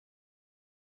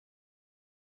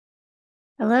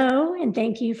Hello, and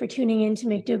thank you for tuning in to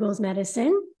McDougall's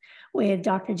Medicine with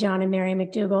Dr. John and Mary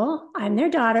McDougall. I'm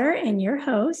their daughter and your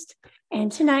host.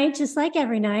 And tonight, just like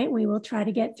every night, we will try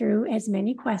to get through as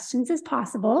many questions as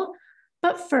possible.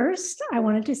 But first, I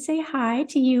wanted to say hi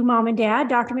to you, Mom and Dad,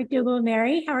 Dr. McDougall and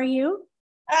Mary. How are you?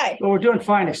 Hi. Well, we're doing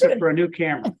fine, except for a new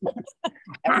camera.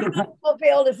 We'll be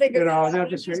able to figure it out they'll in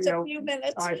just, just a few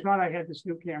minutes. I thought I had this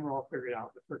new camera all figured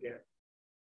out, but forget it.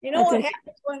 You know what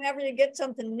happens whenever you get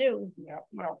something new? Yeah,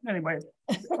 well, anyway,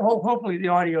 hopefully the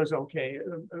audio is okay.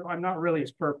 I'm not really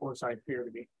as purple as I appear to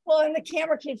be. Well, and the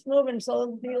camera keeps moving, so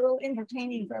it'll be a little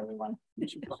entertaining for everyone.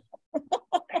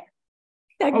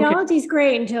 Technology's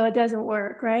great until it doesn't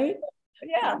work, right?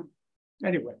 Yeah.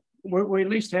 Anyway, we at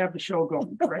least have the show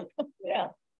going, right? Yeah.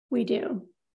 We do.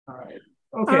 All right.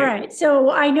 Okay. All right. So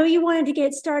I know you wanted to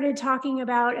get started talking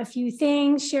about a few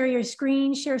things, share your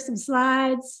screen, share some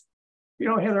slides. You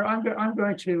know, Heather, I'm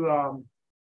going to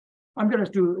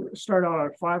start out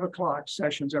at 5 o'clock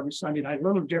sessions every Sunday night, a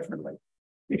little differently,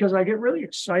 because I get really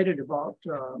excited about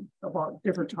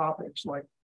different topics. Like,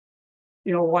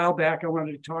 you know, a while back, I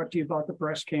wanted to talk to you about the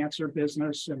breast cancer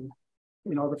business and,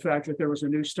 you know, the fact that there was a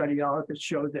new study out that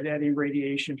showed that adding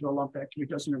radiation to a lumpectomy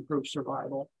doesn't improve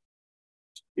survival.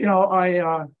 You know,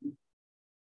 I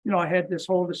had this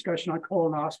whole discussion on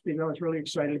colonoscopy that I was really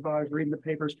excited about. I was reading the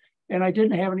papers, and I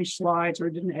didn't have any slides or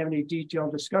didn't have any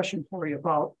detailed discussion for you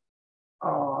about,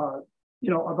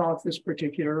 about this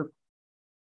particular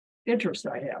interest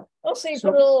I have. Oh, so you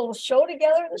put a little show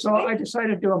together this week? I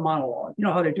decided to do a monologue. You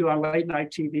know how they do on late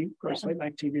night TV? Of course, late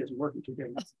night TV isn't working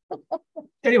today.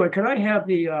 Anyway, could I have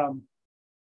the,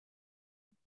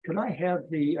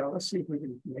 let's see if we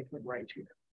can make it right here.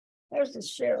 There's the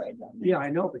share right down there. Yeah, I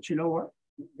know, but you know what?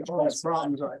 All these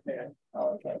problems I've had.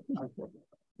 Oh, okay.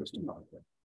 Just a moment.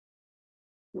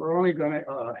 We're only going to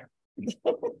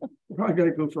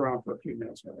goof around for a few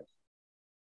minutes.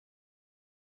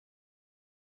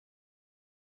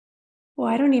 Well,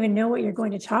 I don't even know what you're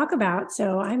going to talk about,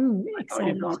 so I'm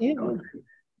excited too.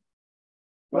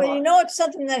 Well, you know, it's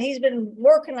something that he's been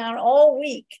working on all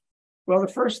week. Well, the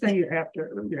first thing you have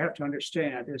to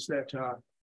understand is that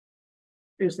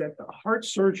heart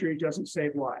surgery doesn't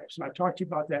save lives, and I've talked to you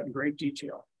about that in great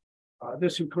detail.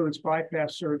 This includes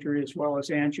bypass surgery as well as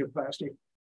angioplasty.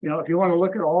 You know, if you want to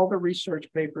look at all the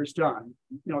research papers done,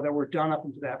 you know, that were done up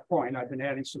until that point, I've been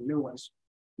adding some new ones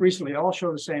recently, all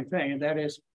show the same thing, and that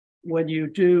is when you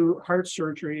do heart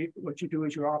surgery, what you do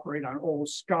is you operate on old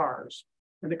scars.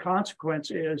 And the consequence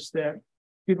is that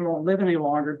people don't live any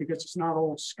longer because it's not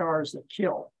old scars that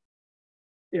kill.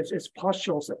 It's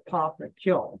pustules that pop that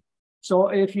kill. So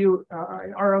if you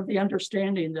are of the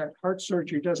understanding that heart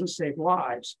surgery doesn't save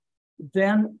lives,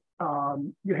 then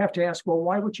you have to ask, well,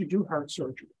 why would you do heart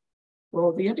surgery?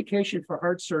 Well, the indication for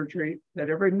heart surgery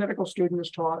that every medical student is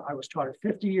taught, I was taught it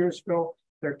 50 years ago,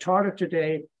 they're taught it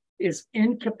today, is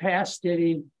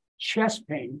incapacitating chest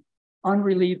pain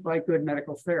unrelieved by good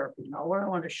medical therapy. Now, what I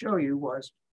want to show you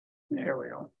was, there we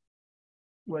go,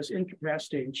 was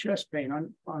incapacitating chest pain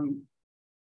on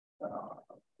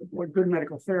what good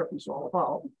medical therapy is all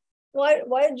about. Why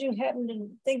did you happen to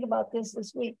think about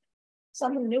this week?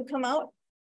 Something new come out?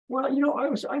 Well, you know, I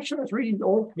was reading the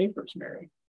old papers, Mary.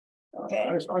 Okay.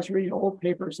 I was reading old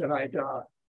papers that I'd that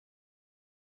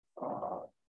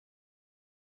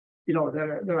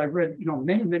I read, you know,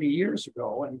 many years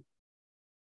ago,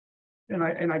 and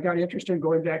I got interested in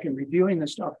going back and reviewing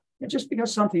this stuff. And just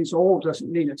because something's old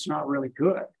doesn't mean it's not really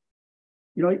good.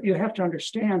 You know, you have to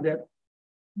understand that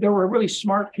there were really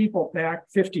smart people back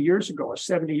 50 years ago, or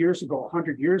 70 years ago,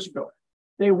 100 years ago.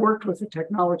 They worked with the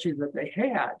technology that they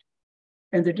had,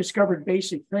 and they discovered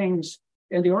basic things.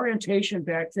 And the orientation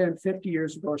back then, 50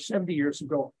 years ago or 70 years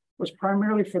ago, was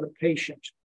primarily for the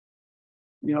patient.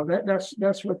 You know, that's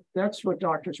what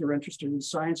doctors are interested in,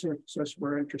 scientists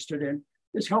were interested in,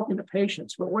 is helping the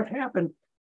patients. But what happened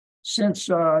since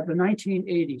the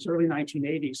 1980s, early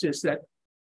 1980s, is that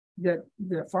the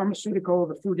pharmaceutical,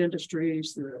 the food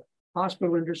industries, the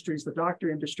hospital industries, the doctor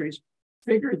industries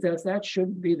figured that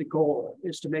shouldn't be the goal,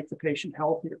 is to make the patient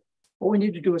healthier. What we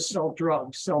need to do is sell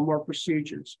drugs, sell more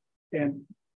procedures. And,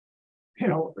 you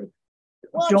know,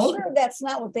 well, I'm sure that's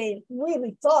not what they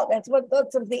really thought. That's what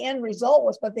the end result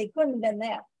was, but they couldn't have done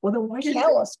that. Well, then why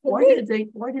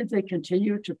did they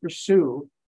continue to pursue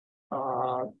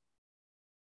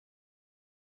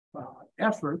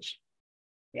efforts?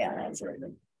 Yeah, that's right.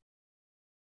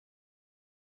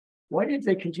 Why did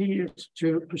they continue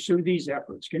to pursue these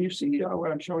efforts? Can you see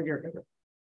what I'm showing here?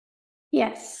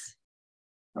 Yes.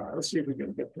 Let's see if we get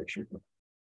a good picture.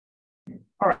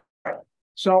 All right.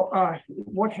 So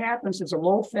what happens is a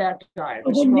low-fat diet.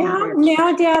 Well,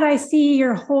 now, Dad, I see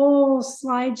your whole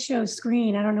slideshow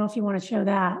screen. I don't know if you want to show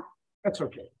that. That's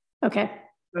okay. Okay.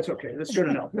 That's okay. That's good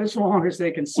enough. As long as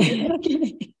they can see it.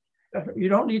 Okay. You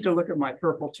don't need to look at my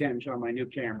purple tinge on my new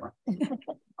camera.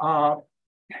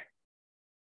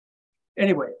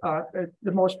 Anyway,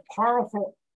 the most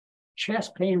powerful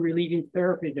chest pain relieving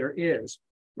therapy there is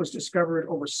was discovered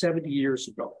over 70 years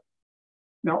ago.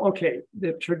 Now, okay,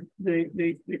 the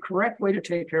correct way to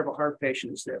take care of a heart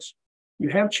patient is this. You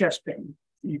have chest pain.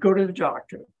 You go to the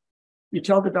doctor. You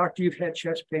tell the doctor you've had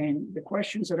chest pain. The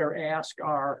questions that are asked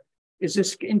are, is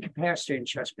this incapacitating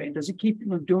chest pain? Does it keep you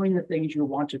from doing the things you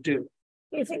want to do?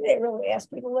 You think they really ask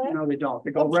people that? No, they don't.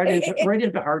 They go right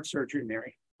into heart surgery,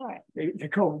 Mary. All right. They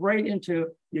go right into,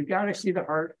 you've got to see the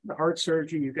heart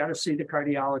surgeon, you've got to see the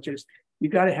cardiologist,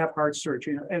 you've got to have heart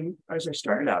surgery. And as I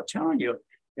started out telling you,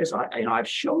 is I've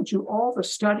showed you all the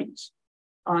studies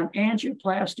on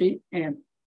angioplasty and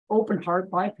open heart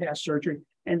bypass surgery,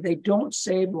 and they don't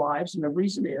save lives. And the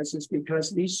reason is because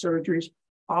these surgeries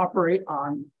operate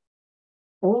on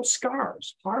old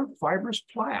scars, hard fibrous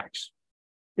plaques.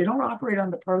 They don't operate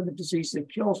on the part of the disease that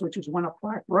kills, which is when a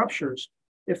plaque ruptures,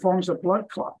 it forms a blood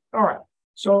clot. All right,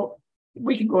 so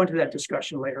we can go into that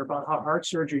discussion later about how heart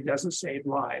surgery doesn't save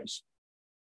lives.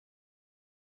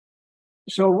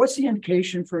 So what's the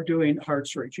indication for doing heart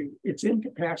surgery? It's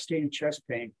incapacitating chest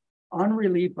pain,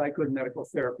 unrelieved by good medical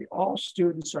therapy. All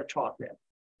students are taught that.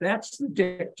 That's the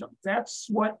dictum. That's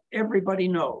what everybody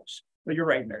knows. But you're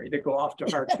right, Mary, they go off to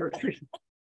heart surgery.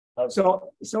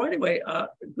 So anyway,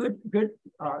 good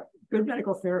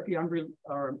medical therapy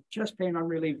or chest pain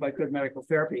unrelieved by good medical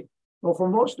therapy. Well, for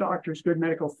most doctors, good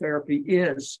medical therapy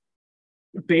is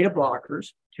beta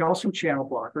blockers, calcium channel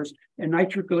blockers, and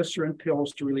nitroglycerin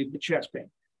pills to relieve the chest pain.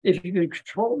 If you can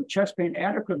control the chest pain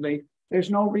adequately, there's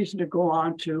no reason to go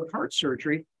on to heart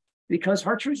surgery because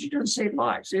heart surgery doesn't save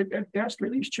lives. It at best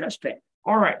relieves chest pain.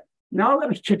 All right, now let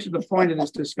me get to the point of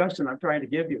this discussion I'm trying to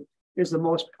give you. Is the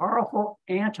most powerful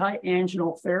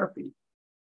anti-anginal therapy.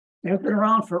 They have been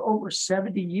around for over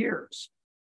 70 years.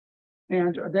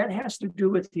 And that has to do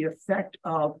with the effect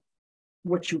of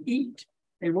what you eat.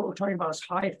 And what we're talking about is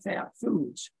high-fat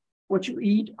foods, what you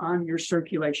eat on your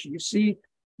circulation. You see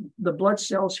the blood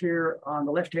cells here on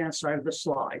the left-hand side of the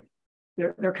slide.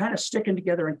 They're kind of sticking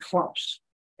together in clumps.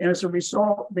 And as a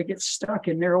result, they get stuck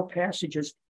in narrow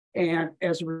passages. And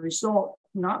as a result,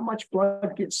 not much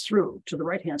blood gets through to the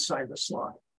right-hand side of the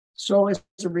slide. So as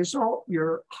a result,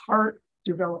 your heart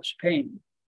develops pain.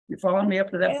 You following me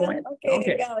up to that point?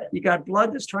 Okay. Got it. You got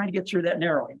blood that's trying to get through that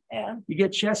narrowing. Yeah. You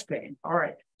get chest pain. All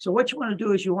right. So what you want to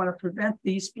do is you want to prevent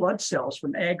these blood cells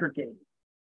from aggregating,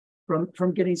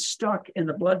 from getting stuck in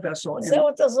the blood vessel. Is that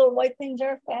what those little white things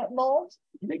are? Fat balls?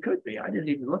 They could be. I didn't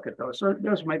even look at those. So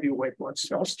those might be white blood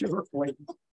cells too.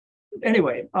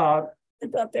 Anyway, I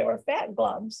thought they were fat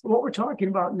globs. what we're talking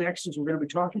about next is we're going to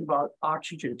be talking about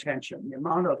oxygen tension, the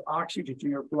amount of oxygen in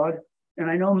your blood. And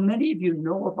I know many of you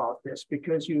know about this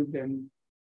because you've been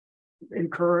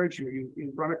encouraged or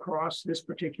you've run across this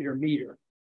particular meter,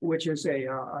 which is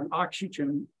an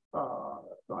oxygen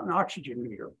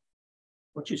meter,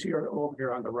 which you see over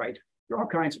here on the right. There are all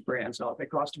kinds of brands out. They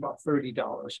cost about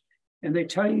 $30. And they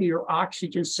tell you your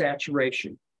oxygen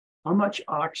saturation, how much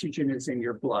oxygen is in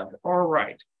your blood. All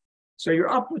right. So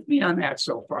you're up with me on that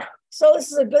so far. So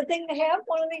this is a good thing to have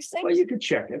one of these things? Well, you could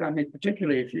check it. I mean,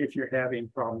 particularly if you're having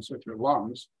problems with your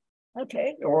lungs.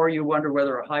 Okay. Or you wonder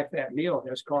whether a high-fat meal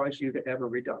has caused you to have a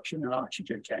reduction in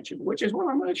oxygen tension, which is what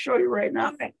I'm going to show you right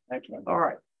now. Okay. All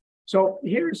right. So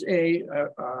here's a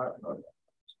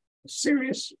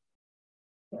serious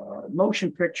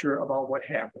motion picture about what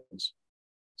happens.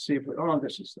 See if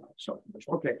this is not so.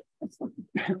 Okay. I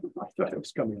thought it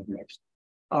was coming up next.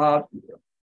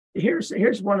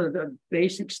 Here's one of the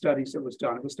basic studies that was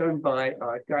done. It was done by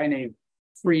a guy named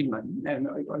Friedman and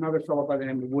another fellow by the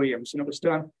name of Williams, and it was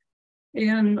done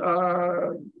in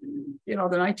the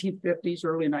 1950s,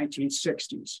 early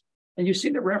 1960s. And you see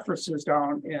the references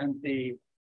down in the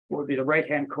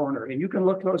right-hand corner, and you can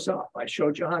look those up. I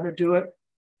showed you how to do it.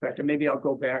 In fact, maybe I'll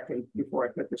go back before I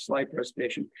put the slide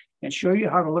presentation and show you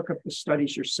how to look up the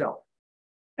studies yourself.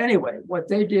 Anyway, what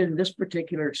they did in this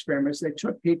particular experiment is they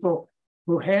took people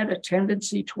who had a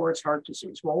tendency towards heart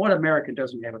disease. Well, what American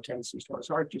doesn't have a tendency towards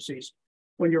heart disease?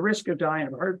 When your risk of dying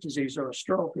of heart disease or a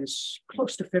stroke is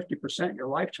close to 50% in your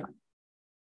lifetime.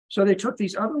 So they took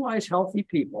these otherwise healthy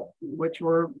people, which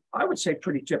were, I would say,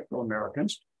 pretty typical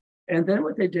Americans. And then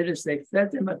what they did is they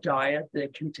fed them a diet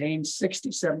that contained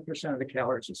 67% of the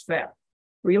calories as fat.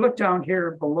 When you look down here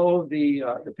below the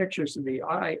pictures of the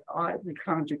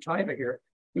conjunctiva here,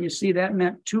 And you see that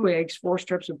meant 2 eggs, 4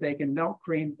 strips of bacon, milk,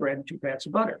 cream, bread, and 2 pats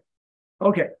of butter.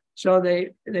 Okay, so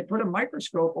they put a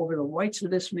microscope over the whites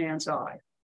of this man's eye.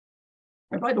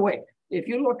 And by the way, if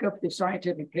you look up the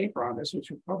scientific paper on this,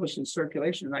 which was published in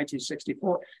Circulation in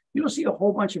 1964, you'll see a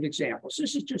whole bunch of examples.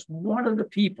 This is just one of the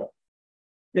people.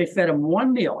 They fed him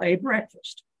one meal, a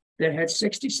breakfast, that had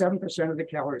 67% of the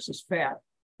calories as fat,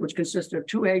 which consisted of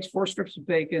 2 eggs, 4 strips of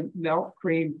bacon, milk,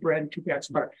 cream, bread, and 2 pats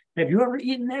of butter. Have you ever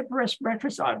eaten that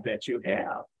breakfast? I bet you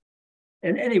have.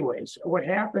 And anyways, what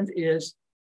happened is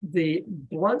the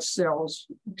blood cells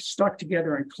stuck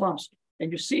together in clumps.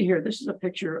 And you see here, this is a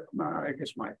picture, I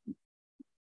guess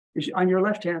on your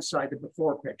left-hand side, the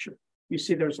before picture, you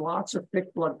see there's lots of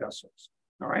thick blood vessels,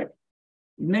 all right?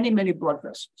 Many, many blood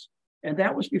vessels. And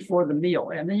that was before the meal.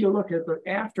 And then you look at the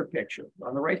after picture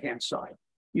on the right-hand side,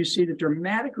 you see the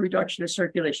dramatic reduction of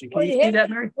circulation. Can you see that,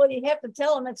 Mary? Well, you have to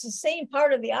tell them it's the same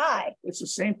part of the eye. It's the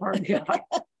same part of the eye.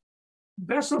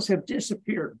 Vessels have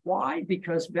disappeared. Why?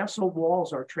 Because vessel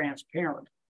walls are transparent.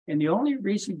 And the only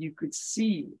reason you could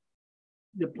see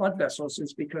the blood vessels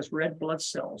is because red blood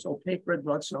cells, opaque red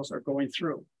blood cells, are going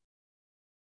through.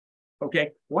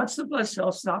 Okay, once the blood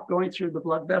cells stop going through the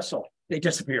blood vessel, they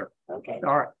disappear. Okay.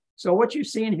 All right. So what you're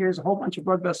seeing here is a whole bunch of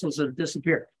blood vessels that have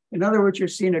disappeared. In other words, you're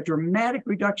seeing a dramatic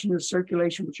reduction in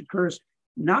circulation, which occurs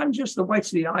not in just the whites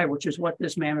of the eye, which is what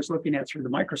this man is looking at through the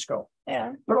microscope,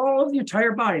 but all of the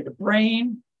entire body, the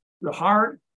brain, the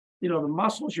heart, the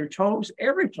muscles, your toes,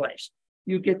 every place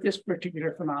you get this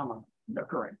particular phenomenon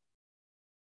occurring.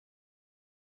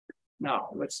 Now,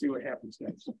 let's see what happens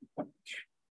next. All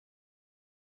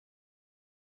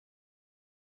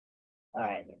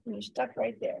right, you're stuck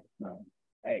right there.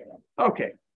 There you go.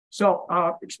 Okay, so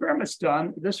experiments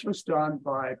done. This was done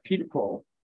by Peter Cole,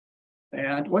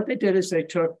 and what they did is they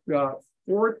took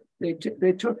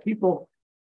they took people.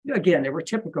 Again, they were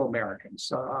typical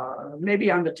Americans, maybe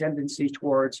on the tendency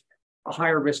towards a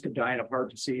higher risk of dying of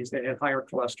heart disease. They had higher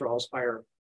cholesterols, higher.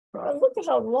 Look at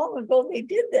how long ago they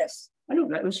did this. I know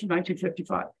that was from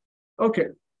 1955. Okay,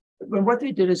 but what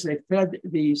they did is they fed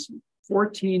these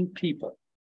 14 people.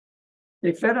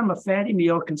 They fed them a fatty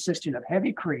meal consisting of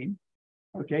heavy cream,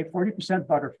 okay, 40%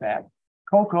 butter fat,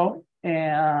 cocoa,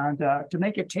 and to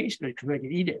make it taste good, they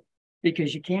could eat it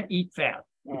because you can't eat fat.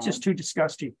 It's just too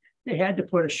disgusting. They had to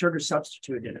put a sugar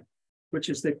substitute in it, which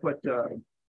is they put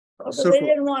because they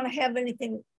didn't want to have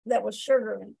anything that was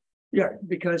sugar in. Yeah,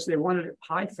 because they wanted it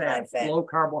high fat, low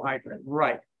carbohydrate.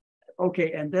 Right.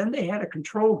 Okay, and then they had a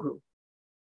control group.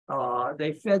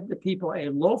 They fed the people a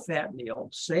low-fat meal,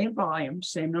 same volume,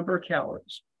 same number of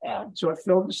calories. So it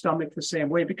filled the stomach the same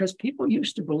way, because people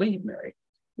used to believe, Mary,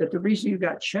 that the reason you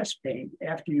got chest pain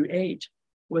after you ate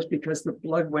was because the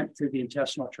blood went through the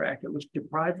intestinal tract. It was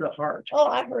deprived the heart. Oh,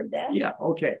 I heard that. Yeah,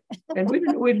 okay. And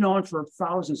we've known for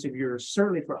thousands of years,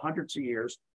 certainly for hundreds of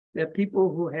years, that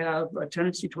people who have a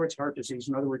tendency towards heart disease,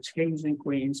 in other words, kings and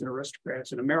queens and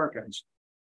aristocrats and Americans,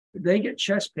 they get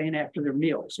chest pain after their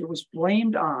meals. It was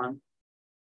blamed on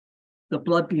the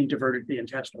blood being diverted to the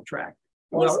intestinal tract.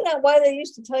 Wasn't that why they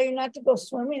used to tell you not to go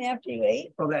swimming after you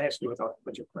ate? Oh, that has to do with a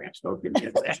bunch of cramps. Don't get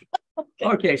into that.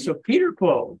 Okay, so Peter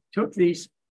Cole took these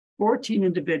 14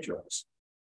 individuals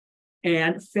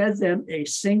and fed them a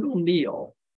single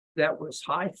meal that was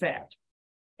high fat.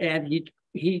 And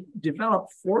he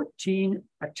developed 14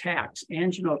 attacks,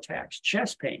 anginal attacks,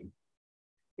 chest pain,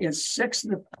 in six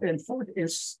of the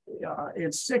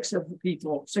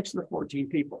 14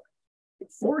 people.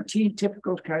 14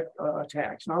 typical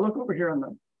attacks. Now look over here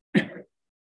on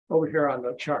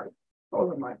the chart.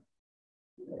 Over my,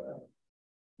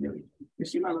 you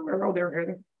see my little arrow there,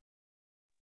 Heather?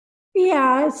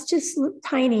 Yeah, it's just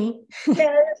tiny.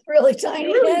 Yeah, it's really tiny.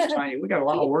 Really tiny. We got a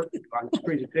lot of work to do on this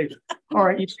presentation. All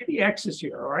right, you see the X's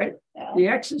here, all right? Yeah. The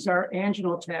X's are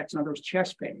anginal attacks, in other words,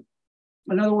 chest pain.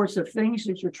 In other words, the things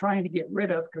that you're trying to get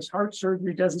rid of, because heart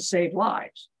surgery doesn't save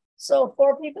lives. So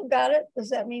 4 people got it? Does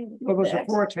that mean? Well, those are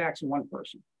 4 attacks in one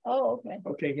person. Oh, okay.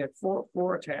 Okay, he had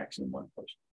four attacks in one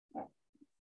person.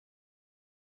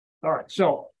 All right,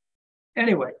 so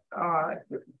anyway,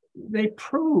 they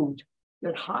proved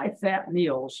that high-fat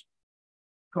meals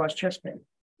cause chest pain.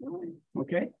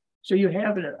 Okay, so you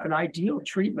have an ideal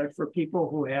treatment for people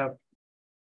who have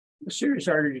a serious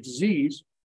artery disease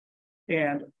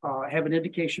and have an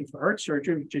indication for heart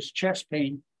surgery, which is chest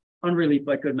pain, unrelieved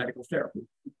by good medical therapy.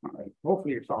 All right.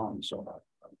 Hopefully you're following me so far.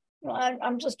 Well,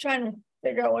 I'm just trying to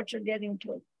figure out what you're getting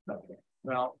to. Okay.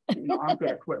 Well, I'm going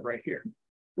to quit right here.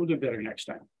 We'll do better next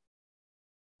time.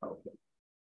 Okay.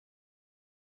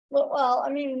 Well, I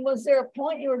mean, was there a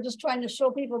point you were just trying to show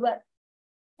people that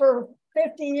for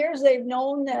 50 years they've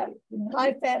known that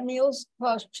high-fat meals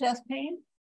cause chest pain?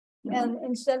 And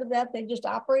instead of that, they just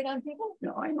operate on people?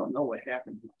 No, I don't know what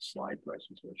happened in the slide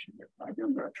presentation there. I'm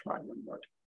going to try one more.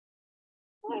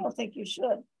 I don't think you should.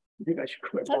 I think I should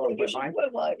quit. I think you should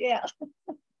quit. Well, yeah.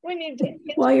 We need to.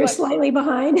 Well, you're slightly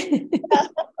behind.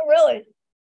 Really?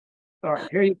 All right,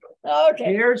 here you go.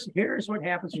 Okay. Here's what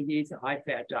happens when you eat the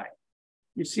high-fat diet.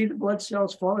 You see the blood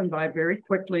cells flowing by very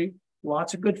quickly,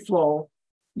 lots of good flow.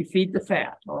 You feed the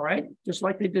fat, all right? Just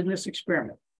like they did in this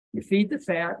experiment. You feed the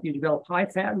fat, you develop high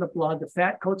fat in the blood, the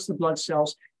fat coats the blood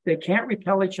cells. They can't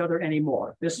repel each other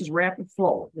anymore. This is rapid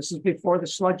flow. This is before the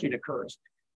sludging occurs.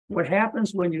 What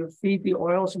happens when you feed the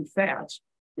oils and fats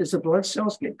is the blood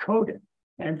cells get coated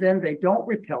and then they don't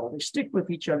repel. They stick with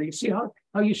each other. You see how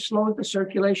you slow the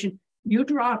circulation? You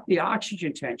drop the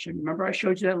oxygen tension. Remember I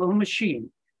showed you that little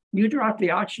machine. You drop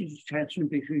the oxygen tension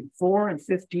between 4 and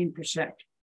 15%.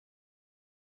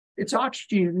 It's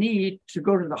oxygen you need to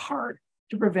go to the heart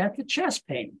to prevent the chest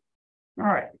pain. All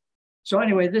right. So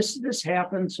anyway, this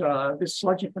happens, this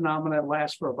sludging phenomena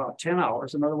lasts for about 10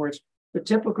 hours. In other words, the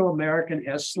typical American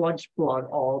has sludge blood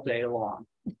all day long.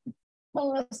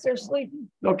 Unless they're sleeping.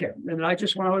 Okay, and I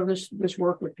just want to this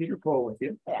work with Peter Pohl with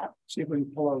you. Yeah. See if we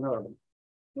can pull out another one.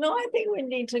 No, I think we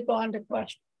need to go on to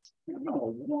questions.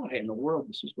 No, why in the world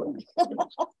this is going?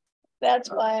 That's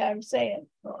why I'm saying.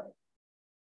 All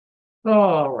right.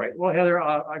 All right. Well, Heather,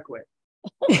 I quit.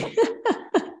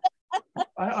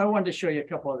 I wanted to show you a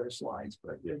couple other slides,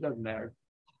 but it doesn't matter.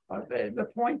 The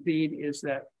point being is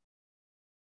that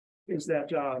it's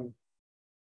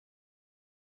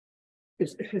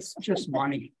just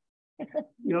money. You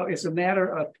know, it's a matter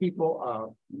of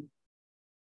people.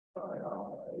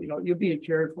 You know, you're being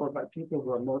cared for by people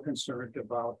who are more concerned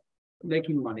about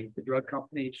making money. The drug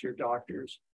companies, your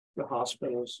doctors, the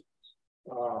hospitals.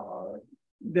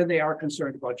 Then they are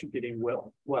concerned about you getting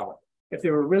well. If they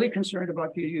were really concerned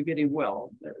about you getting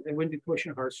well, they wouldn't be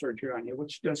pushing heart surgery on you,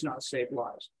 which does not save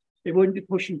lives. They wouldn't be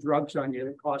pushing drugs on you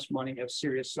that cost money, have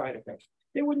serious side effects.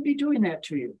 They wouldn't be doing that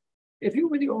to you. If you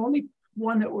were the only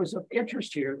one that was of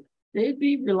interest here, they'd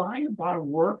be relying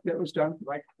upon work that was done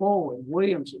by Cole and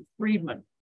Williams and Friedman,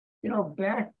 you know,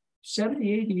 back 70,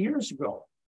 80 years ago.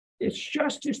 It's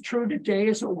just as true today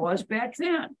as it was back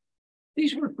then.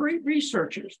 These were great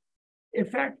researchers. In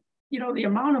fact, you know, the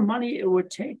amount of money it would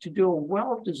take to do a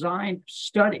well-designed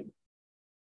study,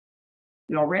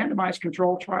 you know, randomized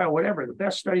control trial, whatever, the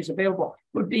best studies available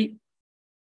would be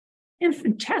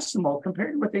infinitesimal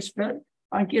compared to what they spent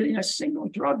on getting a single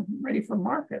drug ready for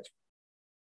market.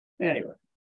 Anyway,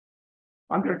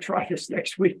 I'm going to try this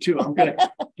next week too. I'm going to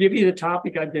give you the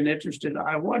topic I've been interested in.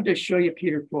 I wanted to show you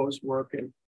Peter Pohl's work.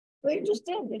 And well, you just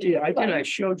did. Yeah, I did. I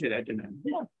showed you that, didn't I?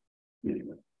 Yeah.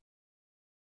 Anyway.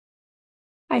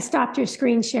 I stopped your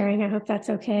screen sharing. I hope that's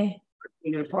okay.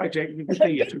 You're probably taking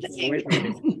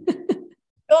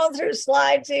going through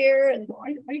slides here, and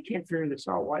I can't figure this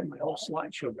out. Why my whole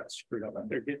slideshow got screwed up? I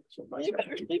better get somebody.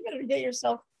 You better get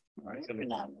yourself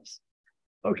anonymous.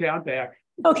 Okay, I'm back.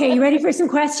 Okay, you ready for some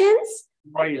questions?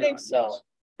 I think so.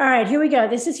 All right, here we go.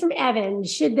 This is from Evan.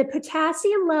 Should the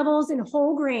potassium levels in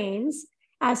whole grains,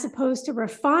 as opposed to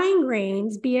refined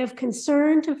grains, be of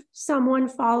concern to someone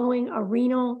following a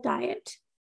renal diet?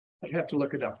 I'd have to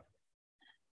look it up.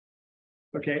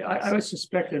 Okay, I would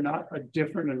suspect they're not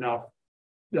different enough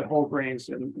that whole grains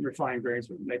and refined grains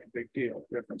would make a big deal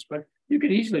difference, but you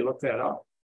could easily look that up.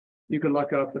 You could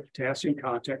look up the potassium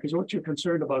content, because what you're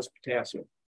concerned about is potassium.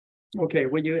 Okay,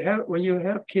 when you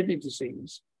have kidney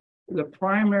disease, the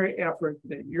primary effort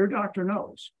that your doctor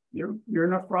knows, your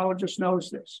nephrologist knows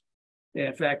this.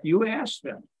 In fact, you ask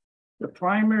them, the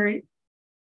primary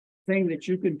thing that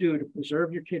you can do to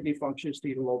preserve your kidney function is to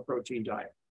eat a low protein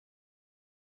diet.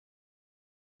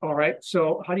 All right,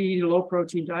 so how do you eat a low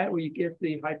protein diet? Well, you get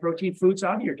the high protein foods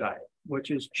out of your diet,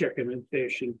 which is chicken and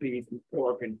fish and beef and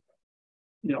pork and,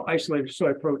 you know, isolated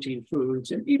soy protein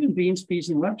foods, and even beans, peas,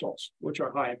 and lentils, which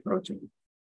are high in protein.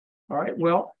 All right,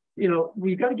 well, you know,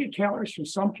 we've got to get calories from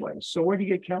someplace. So where do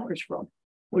you get calories from?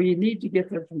 Well, you need to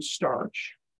get them from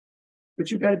starch,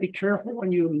 but you've got to be careful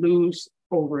when you lose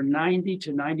over 90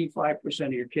 to 95%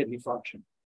 of your kidney function.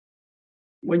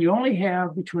 When you only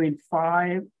have between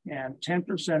 5 and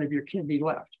 10% of your kidney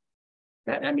left,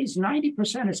 that means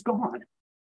 90% is gone.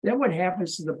 Then what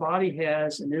happens is the body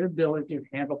has an inability to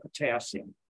handle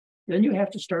potassium. Then you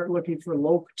have to start looking for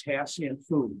low potassium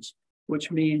foods, which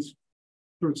means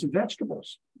fruits and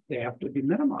vegetables. They have to be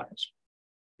minimized.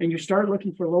 And you start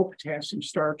looking for low potassium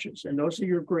starches, and those are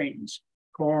your grains: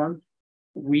 corn,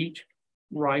 wheat,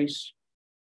 rice.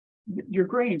 Your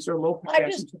grains are low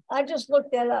potassium. I just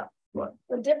looked that up. What?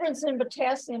 The difference in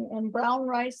potassium in brown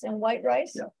rice and white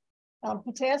rice. Yeah.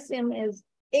 Potassium is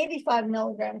 85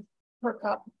 milligrams per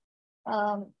cup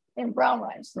in brown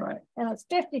rice, Right. and it's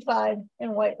 55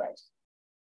 in white rice.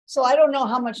 So I don't know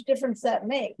how much difference that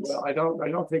makes. Well, I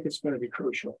don't think it's going to be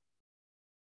crucial.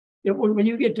 When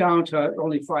you get down to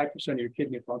only 5% of your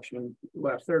kidney function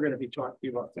left, they're going to be talking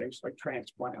about things like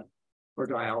transplant or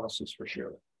dialysis for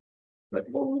sure. But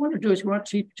what we want to do is we want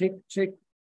to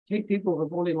take people who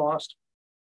have only lost,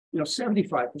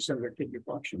 75% of their kidney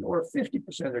function or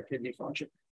 50% of their kidney function.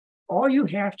 All you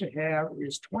have to have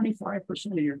is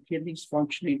 25% of your kidneys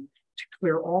functioning to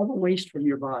clear all the waste from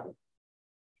your body.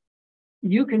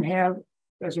 You can have,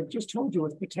 as I just told you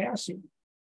with potassium,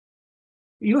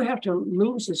 you have to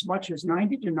lose as much as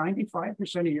 90 to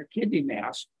 95% of your kidney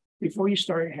mass before you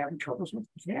start having troubles with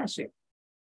potassium.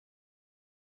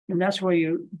 And that's why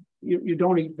you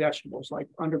don't eat vegetables like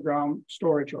underground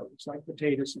storage organs, like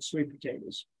potatoes and sweet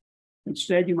potatoes.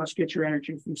 Instead, you must get your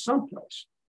energy from someplace.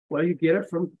 Well, you get it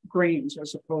from grains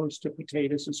as opposed to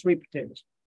potatoes and sweet potatoes.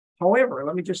 However,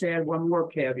 let me just add one more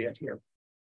caveat here.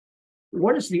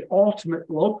 What is the ultimate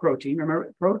low protein?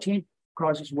 Remember, protein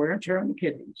causes wear and tear on the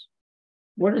kidneys.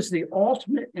 What is the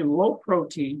ultimate in low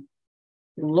protein,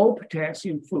 low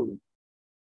potassium food?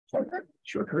 Sugar?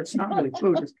 Sugar, it's not really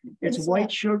food. It's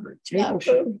white sugar, table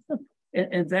sugar.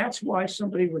 And that's why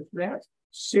somebody with that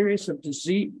serious of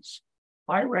disease,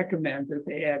 I recommend that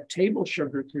they add table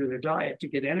sugar to their diet to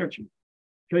get energy,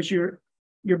 because you're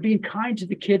being kind to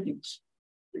the kidneys.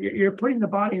 You're putting the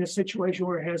body in a situation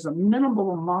where it has a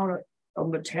minimal amount of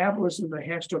metabolism that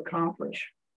it has to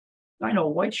accomplish. I know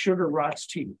white sugar rots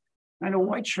teeth. I know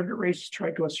white sugar raises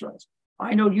triglycerides.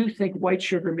 I know you think white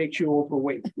sugar makes you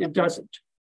overweight. It doesn't.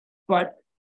 But,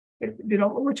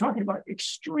 we're talking about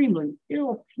extremely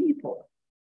ill people.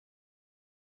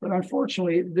 But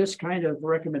unfortunately, this kind of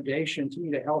recommendation to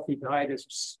eat a healthy diet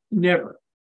is never.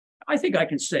 I think I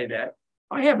can say that.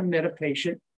 I haven't met a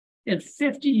patient in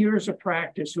 50 years of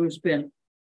practice who has been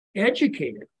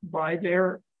educated by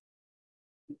their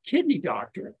kidney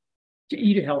doctor to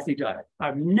eat a healthy diet.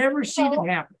 I've never seen it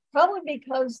happen. Probably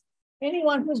because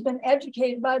anyone who's been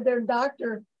educated by their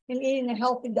doctor in eating a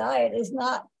healthy diet is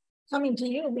not coming to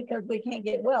you because they can't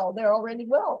get well. They're already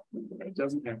well. It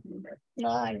doesn't happen there. No,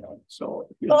 I know. So,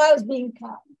 Well, I was being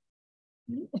kind.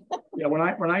 yeah,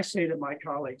 when I say that my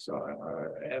colleagues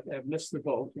have missed the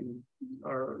boat and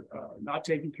are not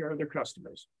taking care of their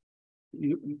customers,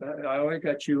 I always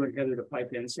got you and Heather to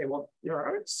pipe in and say, well, there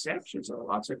are exceptions. There are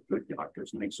lots of good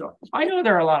doctors. And so I know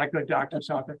there are a lot of good doctors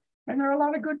out there, and there are a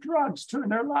lot of good drugs too.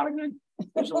 And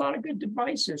there's a lot of good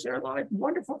devices. There are a lot of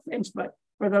wonderful things, but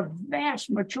for the vast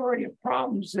majority of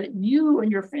problems that you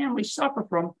and your family suffer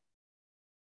from,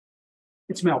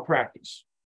 it's malpractice.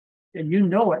 And you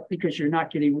know it because you're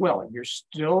not getting well. You're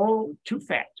still too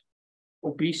fat,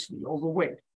 obesity,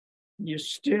 overweight. You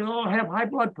still have high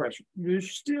blood pressure. You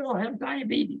still have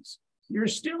diabetes. You're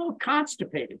still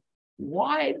constipated.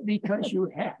 Why? Because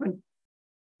you haven't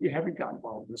gotten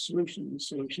well. The solution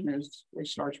is a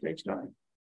starch-based diet.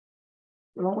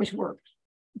 It always works.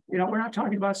 We're not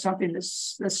talking about something that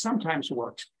sometimes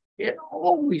works. It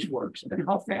always works. And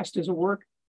how fast does it work?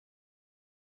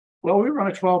 Well, we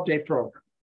run a 12-day program.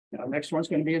 Next one's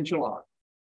going to be in July.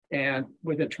 And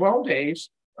within 12 days,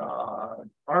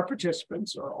 our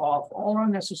participants are off all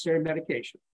unnecessary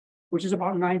medication, which is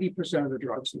about 90% of the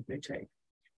drugs that they take.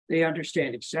 They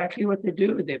understand exactly what they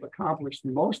do. They've accomplished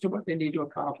most of what they need to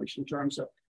accomplish in terms of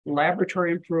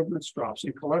laboratory improvements, drops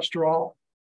in cholesterol,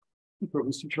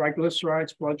 improvements in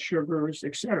triglycerides, blood sugars,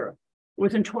 etc.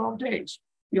 within 12 days.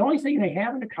 The only thing they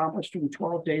haven't accomplished in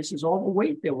 12 days is all the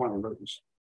weight they want to lose.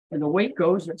 And the weight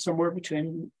goes at somewhere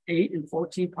between 8 and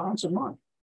 14 pounds a month.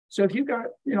 So if you've got,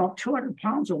 200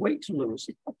 pounds of weight to lose,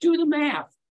 do the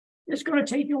math. It's going to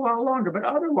take you a while longer. But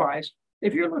otherwise,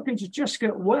 if you're looking to just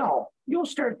get well, you'll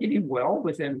start getting well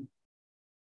within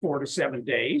 4 to 7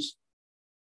 days.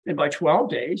 And by 12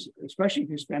 days, especially if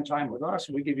you spend time with us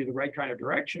and we give you the right kind of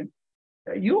direction,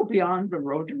 you'll be on the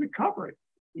road to recovery.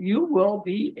 You will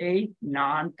be a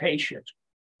non-patient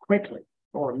quickly,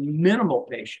 or minimal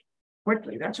patient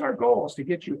quickly. That's our goal, is to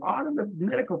get you out of the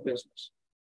medical business.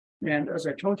 And as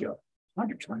I told you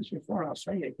 100 times before, I'll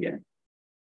say it again,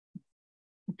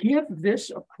 give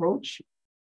this approach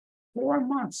 4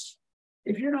 months.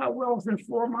 If you're not well within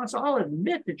 4 months, I'll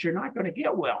admit that you're not going to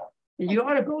get well. And you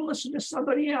ought to go listen to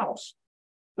somebody else.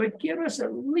 But give us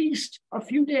at least a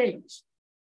few days.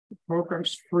 The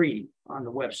program's free on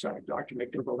the website,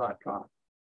 drmcdougall.com.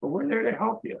 But we're there to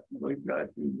help you. We've got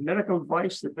medical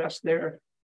advice, the best there.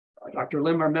 Dr.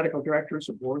 Lim, our medical director, is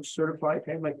a board-certified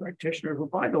family practitioner who,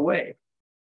 by the way,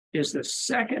 is the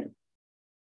second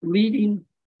leading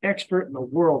expert in the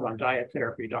world on diet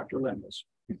therapy. Dr. Lim is.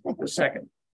 The second.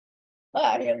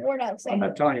 Yeah, we're not I'm saying.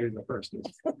 not telling you who the first is.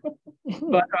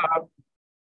 But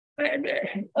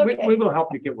Okay. we will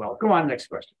help you get well. Go on, next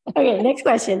question. Okay, next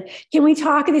question. Can we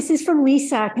talk, this is from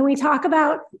Lisa, can we talk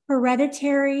about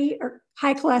hereditary or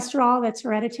high cholesterol that's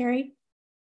hereditary?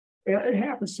 Yeah, it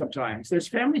happens sometimes. There's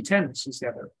family tendencies,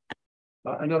 Heather.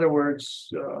 In other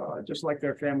words, just like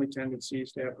there are family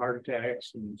tendencies to have heart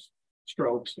attacks and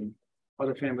strokes, and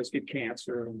other families get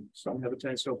cancer, and some have a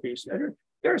tendency to obesity.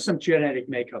 There's some genetic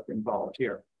makeup involved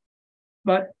here.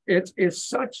 But it's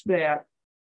such that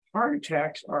heart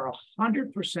attacks are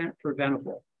 100%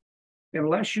 preventable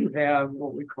unless you have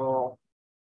what we call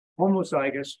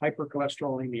homozygous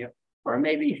hypercholesterolemia, or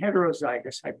maybe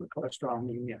heterozygous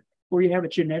hypercholesterolemia, where you have a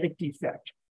genetic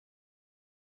defect.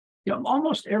 You know,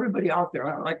 almost everybody out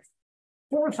there, like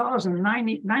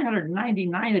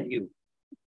 4,999 of you,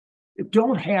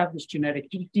 don't have this genetic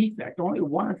defect. Only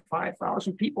 1 in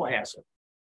 5,000 people has it.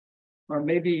 Or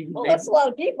maybe. Well, that's a lot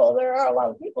of people. There are a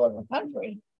lot of people in the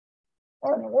country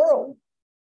or in the world.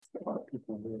 A lot of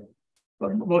people do.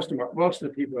 But most of the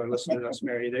people who are listening to us,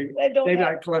 Mary, they've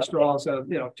got cholesterols of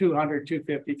 200,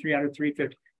 250, 300,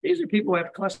 350. These are people who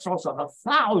have cholesterols of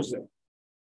 1,000.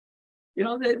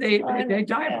 They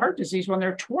die of heart disease when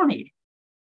they're 20.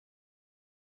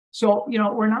 So,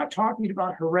 we're not talking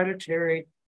about hereditary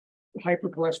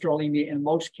hypercholesterolemia in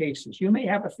most cases. You may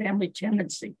have a family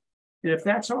tendency. And if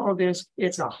that's all it is,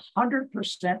 it's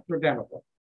 100% preventable.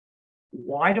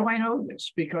 Why do I know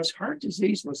this? Because heart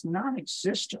disease was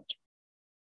non-existent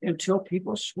until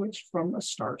people switched from a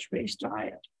starch-based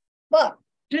diet. But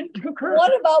didn't occur.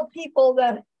 What about people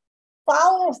that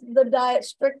follow the diet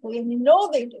strictly, and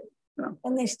they do,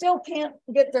 and they still can't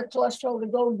get their cholesterol to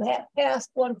go past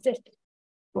 150?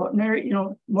 Well, Mary,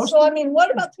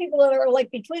 what about people that are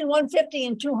like between 150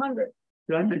 and 200?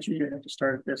 Did I mention you have to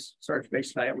start this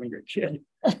starch-based diet when you're a kid?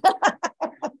 So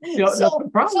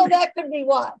that could be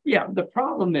why. Yeah, the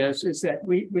problem is that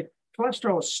with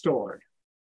cholesterol is stored.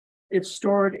 It's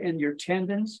stored in your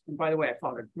tendons. And by the way, I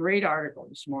found a great article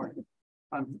this morning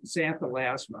on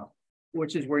xanthelasma,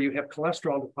 which is where you have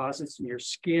cholesterol deposits in your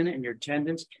skin and your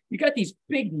tendons. You got these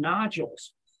big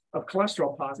nodules of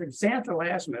cholesterol deposits.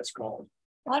 Xanthelasma, it's called.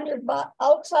 On your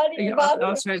outside of your body?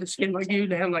 Outside the skin, like you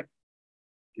have like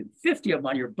 50 of them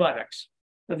on your buttocks.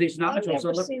 Of these nodules.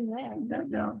 I've never seen that.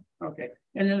 No. Okay.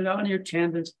 And then on your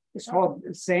tendons, it's called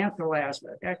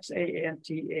xanthelasma.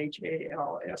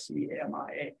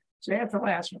 XANTHALSEMIA.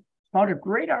 Xanthelasma. Found a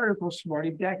great article this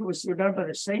morning. It was done by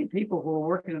the same people who were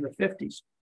working in the 50s,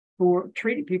 who were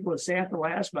treating people with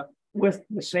xanthelasma with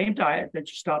the same diet that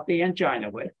you stop the angina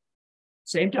with,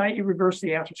 same diet you reverse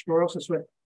the atherosclerosis with.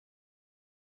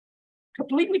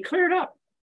 Completely cleared up.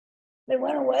 They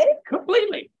went away?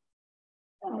 Completely.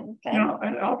 Oh, okay.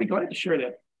 And I'll be glad to share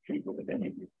that people with any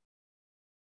of you.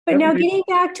 But now getting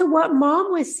back to what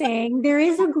Mom was saying, there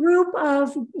is a group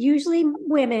of usually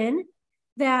women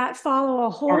that follow a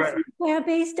whole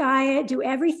plant-based diet, do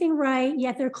everything right,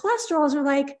 yet their cholesterols are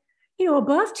like,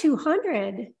 above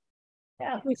 200.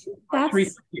 Yeah.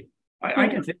 That's, I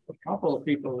can think of a couple of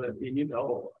people that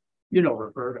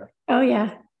Roberta. Oh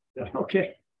yeah.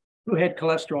 Okay. Who had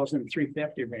cholesterols in the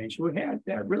 350 range, who had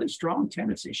that really strong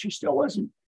tendency. She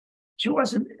wasn't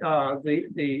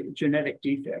the genetic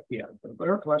defect yet, but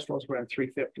her cholesterols were at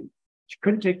 350. She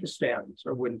couldn't take the statins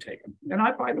or wouldn't take them. And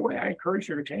by the way, I encourage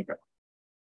her to take them.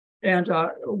 And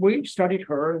we've studied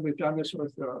her, and we've done this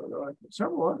with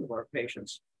several of our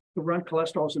patients who run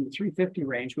cholesterols in the 350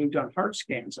 range. We've done heart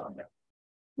scans on them,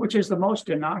 which is the most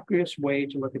innocuous way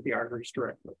to look at the arteries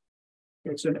directly.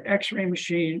 It's an X-ray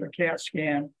machine, a CAT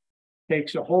scan,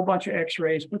 takes a whole bunch of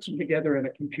X-rays, puts them together in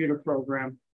a computer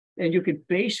program, and you can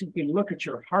basically look at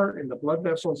your heart and the blood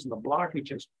vessels and the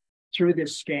blockages through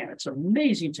this scan. It's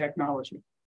amazing technology.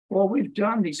 Well, we've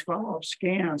done these follow-up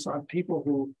scans on people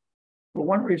who, for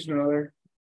one reason or another,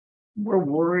 were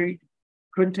worried,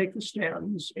 couldn't take the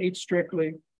statins, ate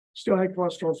strictly, still had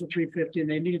cholesterols of 350, and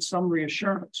they needed some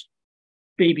reassurance.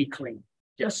 Baby clean,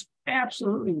 just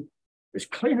absolutely as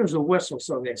clean as a whistle,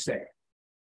 so they say.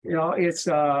 It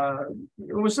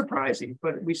was surprising,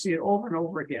 but we see it over and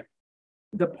over again.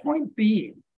 The point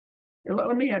being,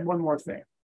 let me add one more thing.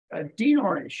 Dean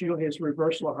Ornish, his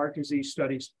reversal of heart disease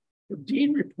studies,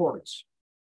 Dean reports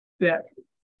that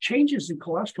changes in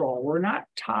cholesterol were not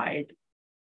tied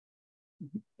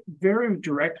very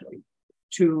directly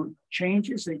to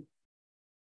changes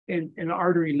in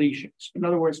artery lesions. In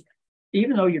other words,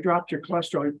 even though you dropped your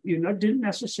cholesterol, you didn't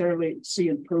necessarily see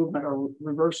improvement or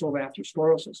reversal of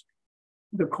atherosclerosis.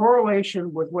 The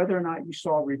correlation with whether or not you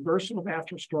saw reversal of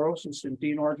atherosclerosis in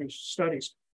Dean Ornish's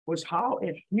studies was how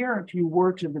adherent you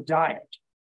were to the diet.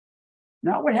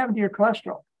 Not what happened to your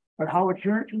cholesterol, but how it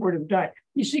would have died.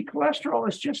 You see, cholesterol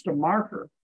is just a marker.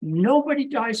 Nobody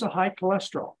dies of high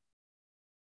cholesterol.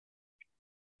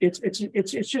 It's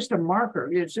just a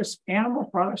marker. It's just animal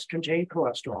products contain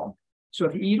cholesterol. So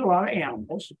if you eat a lot of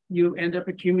animals, you end up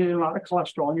accumulating a lot of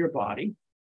cholesterol in your body.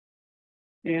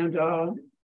 And,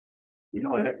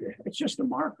 it's just a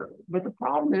marker. But the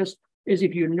problem is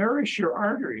if you nourish your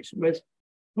arteries with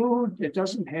food that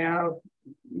doesn't have,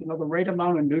 the right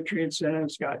amount of nutrients in it,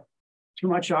 it's got too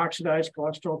much oxidized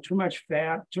cholesterol, too much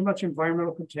fat, too much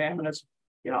environmental contaminants.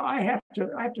 I have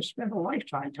to spend a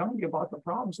lifetime telling you about the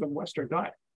problems of Western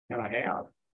diet, and I have.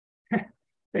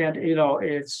 And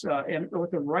it's and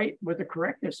with the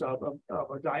correctness of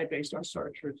a diet based on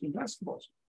starch, fruits, and vegetables.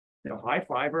 High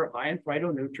fiber, high in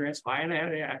phytonutrients, high in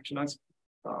antioxidants,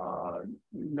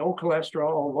 no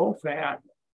cholesterol, low fat.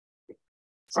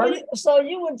 So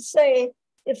you would say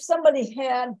if somebody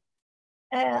had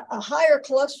a higher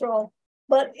cholesterol,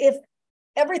 but if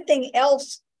everything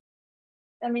else,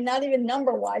 I mean, not even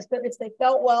number wise, but if they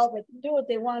felt well, they could do what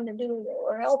they wanted to do, they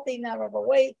were healthy, not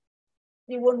overweight,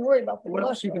 you wouldn't worry about the cholesterol. What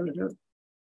else are you going to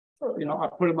do? I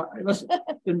put them. Listen,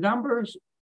 the numbers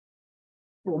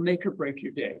will make or break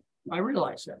your day. I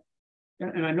realize that,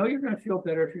 and I know you're going to feel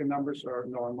better if your numbers are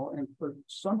normal. And for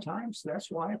sometimes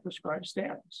that's why I prescribe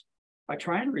statins. I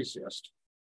try and resist.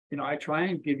 I try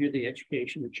and give you the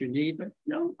education that you need, but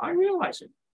I realize it.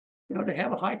 To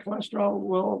have a high cholesterol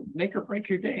will make or break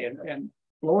your day, and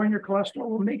lowering your cholesterol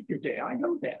will make your day. I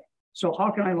know that. So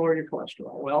how can I lower your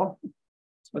cholesterol? Well,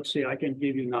 let's see, I can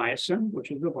give you niacin,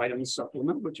 which is a vitamin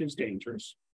supplement, which is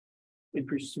dangerous.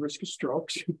 Increases the risk of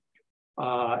strokes.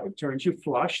 It turns you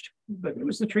flushed, but it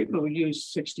was the treatment we used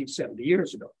 60, 70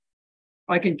 years ago.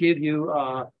 I can give you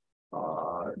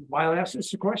bile acid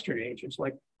sequestering agents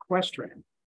like Questran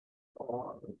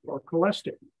or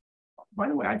Cholestyl. By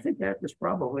the way, I think that was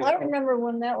probably... I don't remember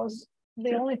when that was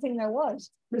the only thing there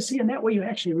was. But see, and that way you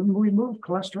actually remove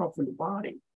cholesterol from the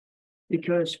body,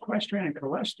 because Questran and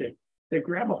Cholestyl, they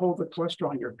grab a hold of the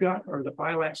cholesterol in your gut, or the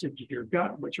bile acids in your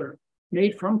gut, which are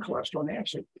made from cholesterol, and they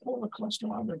actually pull the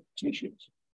cholesterol out of the tissues.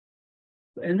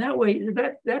 And that way,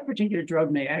 that particular drug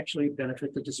may actually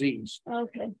benefit the disease.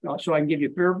 Okay. So I can give you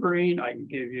berberine, I can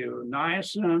give you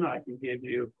niacin, I can give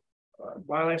you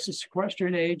bile acid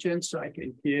sequestering agents, I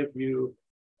can give you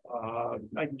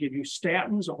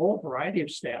statins, a whole variety of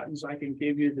statins. I can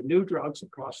give you the new drugs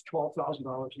that cost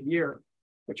 $12,000 a year,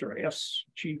 which are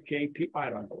SGKP. I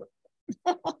don't know.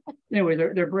 Anyway,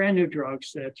 they're brand new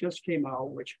drugs that just came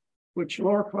out, which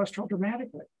lower cholesterol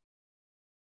dramatically.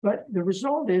 But the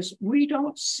result is we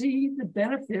don't see the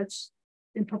benefits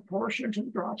in proportion to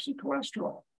the drops in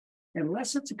cholesterol,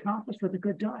 unless it's accomplished with a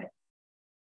good diet.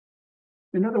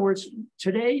 In other words,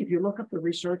 today, if you look up the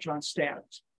research on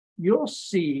statins, you'll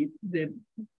see the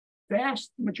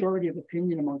vast majority of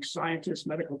opinion among scientists,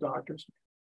 medical doctors,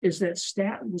 is that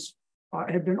statins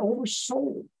have been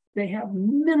oversold. They have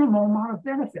minimal amount of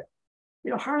benefit.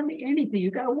 Hardly anything.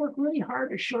 You got to work really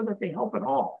hard to show that they help at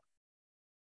all.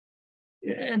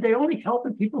 And they only help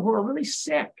in people who are really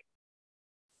sick.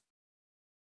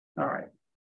 All right.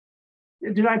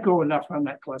 Did I go enough on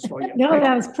that cholesterol yet? No,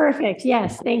 that was perfect.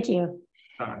 Yes, thank you.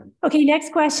 Okay,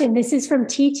 next question. This is from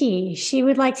TT. She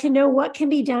would like to know what can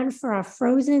be done for a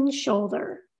frozen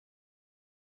shoulder.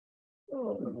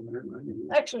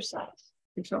 Exercise.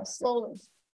 Think so? Slowly.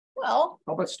 Well.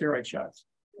 How about steroid shots?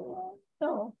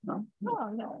 No. No.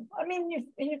 I mean,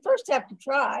 you first have to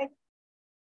try.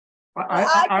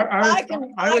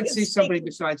 I would see somebody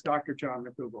besides Dr. John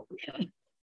McDougall for sure.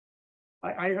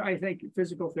 I think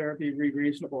physical therapy would be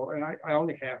reasonable, and I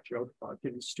only half joke about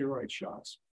giving steroid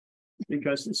shots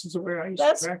because this is the way I used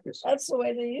to practice. That's the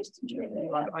way they used to do it.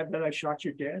 I bet I shot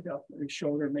your dad up in his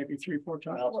shoulder maybe 3 or 4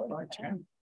 times, 5, 10.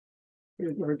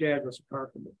 Her dad was a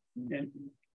carpenter,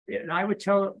 and I would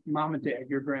tell Mom and Dad,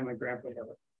 your grandma and grandpa have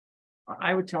it.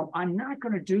 I would tell them, I'm not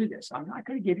going to do this. I'm not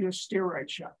going to give you a steroid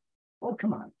shot. Oh,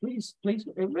 come on, please. It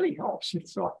really helps.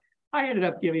 So I ended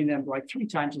up giving them like 3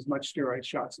 times as much steroid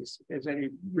shots as any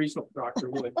reasonable doctor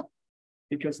would,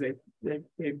 because they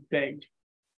begged.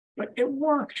 But it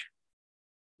worked.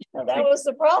 Well, that was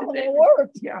the problem. It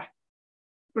worked. Yeah.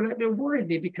 But it worried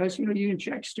me because, you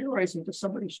inject steroids into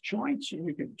somebody's joints and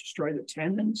you can destroy the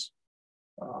tendons.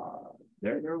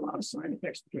 There are a lot of side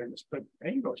effects to doing this, but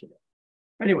there you go to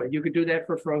that. Anyway, you could do that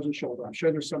for a frozen shoulder. I'm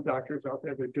sure there's some doctors out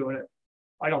there that are doing it.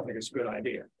 I don't think it's a good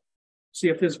idea. See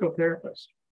a physical therapist.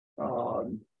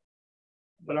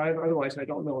 But otherwise, I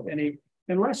don't know of any,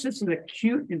 unless it's an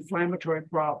acute inflammatory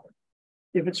problem.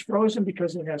 If it's frozen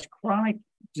because it has chronic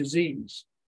disease,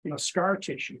 scar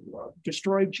tissue,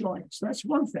 destroyed joints, that's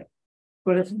one thing.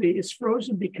 But if it's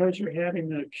frozen because you're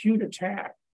having an acute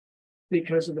attack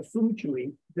because of the food you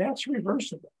eat, that's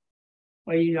reversible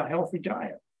by eating a healthy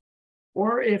diet.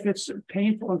 Or if it's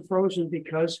painful and frozen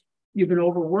because you've been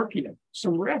overworking it,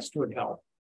 some rest would help.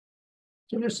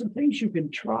 So there's some things you can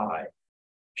try,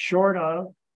 short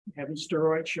of having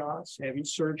steroid shots, having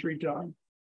surgery done.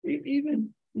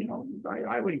 Even,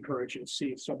 I would encourage you to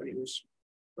see somebody who's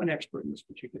an expert in this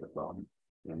particular problem.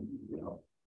 And,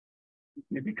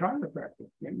 maybe chiropractor.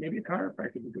 Maybe a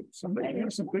chiropractor would be good. Somebody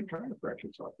has some good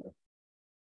chiropractors out there.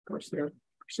 Of course, there are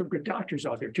some good doctors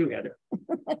out there too, Heather.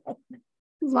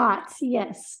 Lots,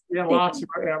 yes. Yeah, lots.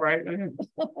 Yeah, right.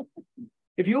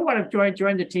 If you want to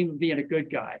join the team of being a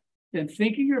good guy, then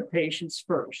think of your patients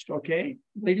first, okay?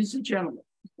 Ladies and gentlemen,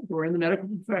 we're in the medical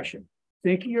profession.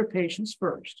 Think of your patients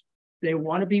first. They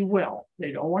want to be well.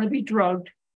 They don't want to be drugged.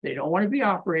 They don't want to be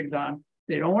operated on.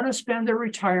 They don't want to spend their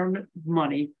retirement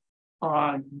money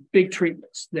on big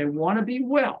treatments. They want to be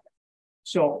well.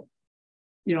 So,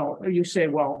 you say,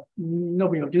 well,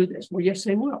 nobody will do this. Well, yes,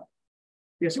 they will.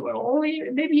 Yes, well, only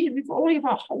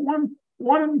about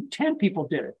one in 10 people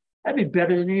did it. That'd be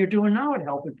better than you're doing now at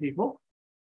helping people.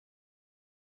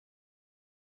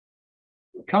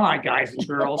 Come on, guys and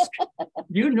girls.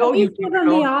 You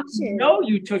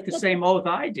took the same oath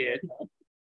I did.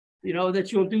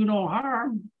 That you'll do no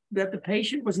harm, that the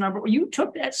patient was number one. You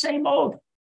took that same oath.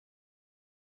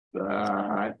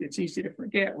 But it's easy to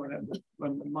forget when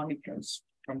the money comes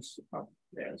up.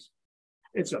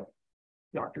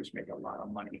 Doctors make a lot of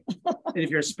money. And if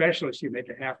you're a specialist, you make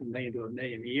 $500,000 to $1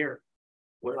 million a year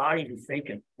without even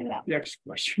thinking. Yeah. Next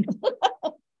question.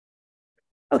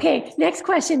 Okay, next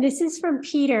question. This is from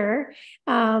Peter.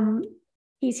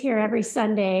 He's here every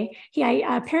Sunday.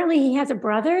 Apparently he has a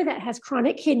brother that has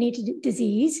chronic kidney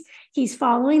disease. He's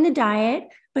following the diet,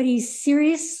 but he's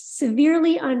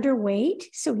severely underweight.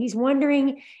 So he's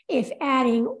wondering if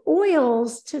adding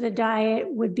oils to the diet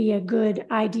would be a good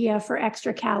idea for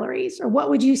extra calories, or what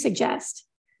would you suggest?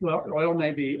 Well, oil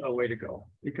may be a way to go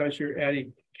because you're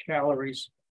adding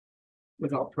calories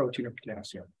without protein or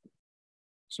potassium.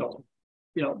 So,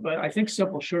 but I think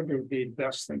simple sugar would be the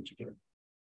best thing to do.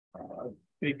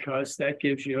 Because that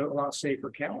gives you a lot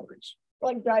safer calories.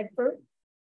 Like dried fruit?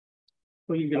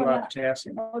 Well, you get a lot of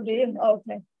potassium. Oh, do you?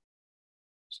 Okay.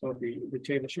 So the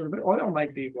table sugar, but oil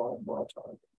might be well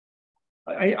tolerated.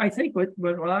 I think what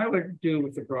I would do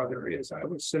with the brother is I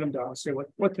would sit him down and say,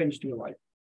 what things do you like?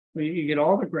 Well, you get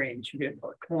all the grains. You get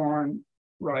corn,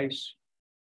 rice.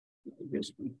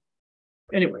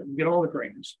 Anyway, you get all the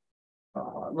grains.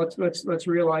 Let's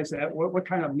realize that what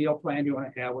kind of meal plan do you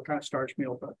want to have? What kind of starch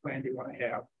meal plan do you want to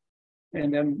have?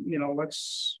 And then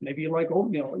maybe you like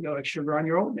oatmeal, like sugar on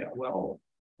your oatmeal. Well,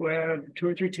 we'll add 2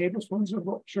 or 3 tablespoons of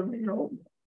sugar in your oatmeal.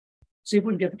 See if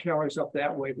we can get the calories up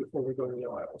that way before we go to the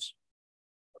oils.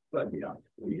 But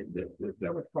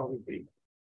that would probably be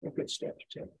a good step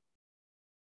to take.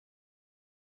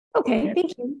 Okay,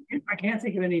 thank you. I can't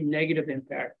think of any negative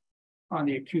impact on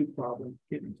the acute problem,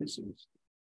 kidney disease.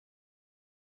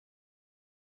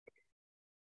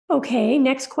 Okay,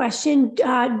 next question.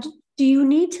 Do you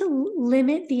need to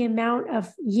limit the amount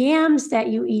of yams that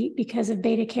you eat because of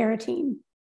beta-carotene?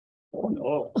 Oh,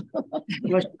 no.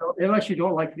 unless you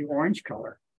don't like the orange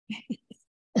color.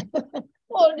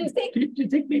 Well, do you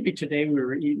think maybe today we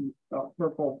were eating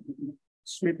purple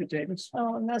sweet potatoes?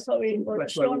 Oh, and that's what we were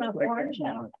showing up orange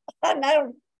now.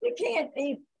 And you can't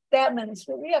eat that many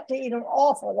sweet. You have to eat an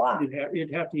awful lot.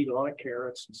 You'd have to eat a lot of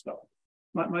carrots and stuff.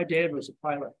 My dad was a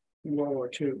pilot in World War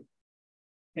II.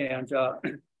 And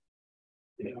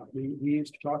he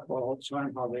used to talk about all the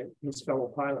time how his fellow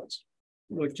pilots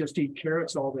would just eat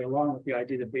carrots all day long with the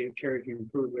idea that beta-carotene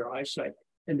improved their eyesight.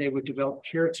 And they would develop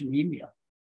carotenemia,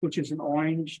 which is an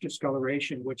orange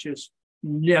discoloration, which is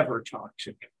never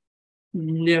toxic,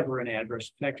 never an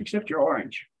adverse effect, except you're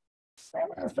orange.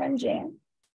 Our friend Jan,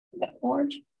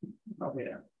 orange. Oh,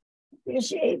 yeah. Because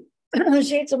she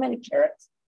ate so many carrots.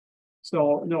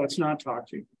 So, no, it's not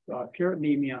toxic.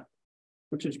 Carotenemia,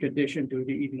 which is a condition due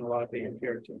to eating a lot of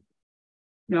beta-carotene.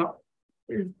 Now,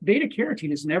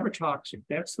 beta-carotene is never toxic.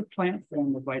 That's the plant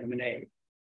form of vitamin A.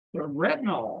 But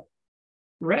retinol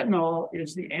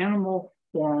is the animal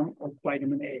form of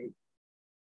vitamin A.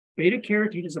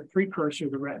 Beta-carotene is a precursor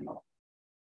to retinol.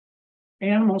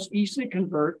 Animals easily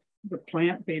convert the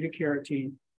plant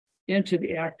beta-carotene into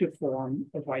the active form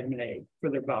of vitamin A for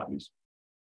their bodies.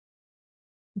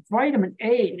 Vitamin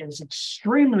A is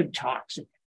extremely toxic.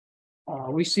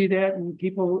 We see that in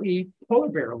people who eat polar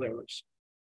bear livers.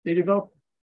 They develop.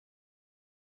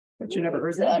 But you never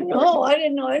heard that? No, I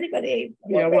didn't know anybody ate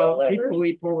polar bear livers. People who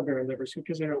eat polar bear livers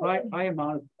because they have a high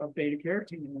amount of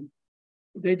beta-carotene in them.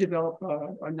 they develop,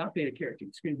 not beta-carotene,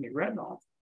 excuse me, retinol.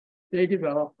 They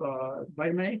develop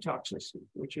vitamin A toxicity,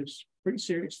 which is a pretty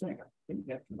serious thing. I think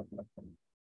that.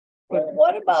 But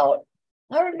what about,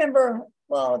 I remember,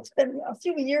 well, it's been a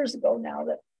few years ago now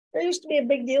that there used to be a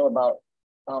big deal about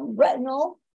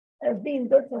retinol as being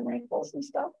good for wrinkles and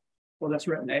stuff. Well, that's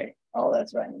retin A. Oh,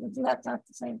 that's right. That's not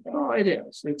the same thing. Oh, it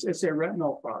is. It's a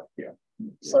retinol product, yeah.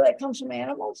 So that comes from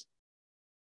animals?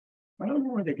 I don't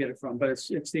know where they get it from, but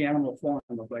it's the animal form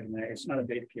of vitamin A. It's not a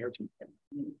beta carotene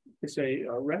thing. It's a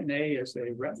retin A is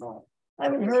a retinol. I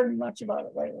haven't heard much about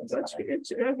it lately.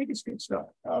 I think it's good stuff.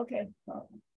 Okay.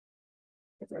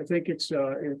 I think it's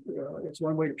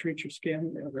one way to treat your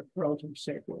skin in a relatively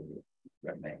safe way.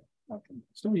 Retin A. Okay.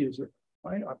 Still use it.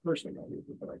 I personally don't use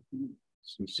it, but I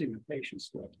see my patients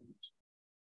still.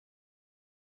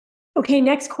 Okay,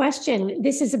 next question.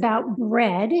 This is about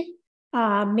bread.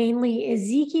 Mainly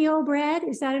Ezekiel bread.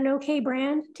 Is that an okay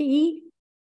brand to eat?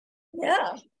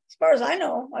 Yeah, as far as I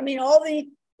know. I mean, all the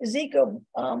Ezekiel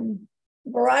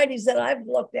varieties that I've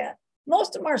looked at,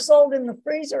 most of them are sold in the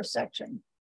freezer section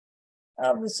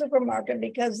of the supermarket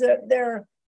because they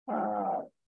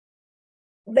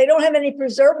don't have any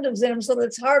preservatives in them, so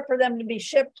it's hard for them to be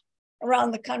shipped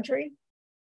around the country.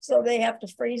 So they have to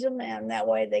freeze them, and that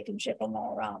way they can ship them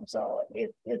all around. So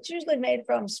it's usually made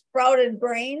from sprouted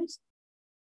grains.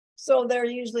 So they're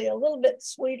usually a little bit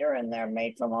sweeter, and they're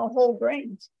made from all whole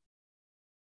grains.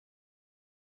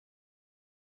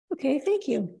 Okay, thank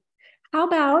you. How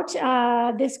about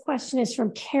this question is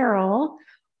from Carol.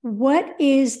 What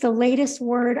is the latest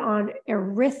word on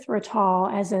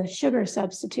erythritol as a sugar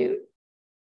substitute?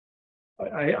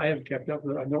 I have kept up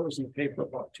with it. I noticed in the paper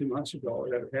about 2 months ago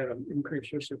that it had an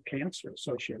increased risk of cancer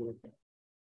associated with it.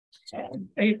 So,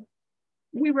 hey,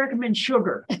 we recommend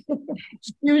sugar.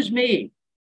 Excuse me.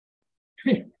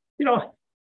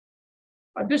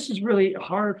 This is really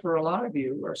hard for a lot of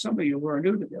you, or some of you who are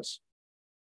new to this.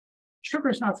 Sugar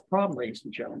is not the problem, ladies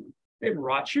and gentlemen. It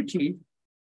rots your teeth.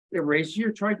 It raises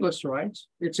your triglycerides.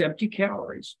 It's empty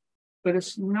calories, but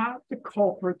it's not the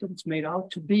culprit that it's made out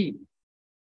to be.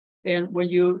 And when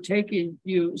you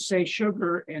say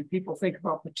sugar and people think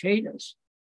about potatoes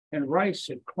and rice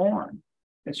and corn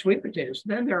and sweet potatoes,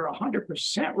 then they're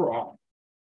 100% wrong.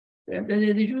 And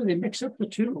they mix up the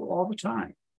two all the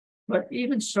time. But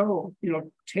even so,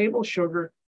 table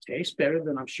sugar tastes better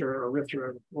than, I'm sure,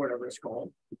 erythritol, whatever it's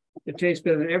called. It tastes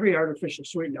better than every artificial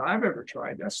sweetener I've ever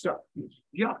tried. That stuff is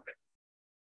yuck.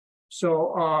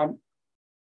 So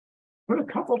put a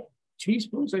couple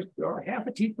teaspoons or half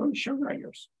a teaspoon of sugar on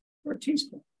yours, or a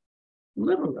teaspoon,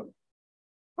 little.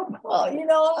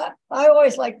 Well, I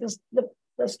always like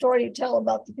the story you tell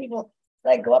about the people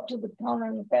that go up to the counter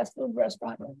in the fast food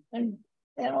restaurant and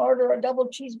order a double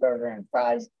cheeseburger and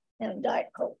fries and a Diet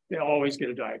Coke. They always get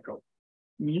a Diet Coke.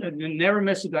 You never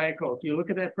miss a Diet Coke. You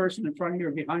look at that person in front of you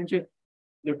or behind you,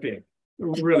 they're big. They're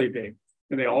really big.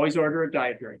 And they always order a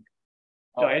diet drink.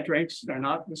 Oh. Diet drinks are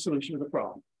not the solution to the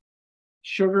problem.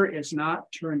 Sugar is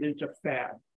not turned into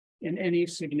fat in any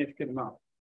significant amount.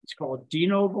 It's called de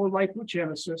novo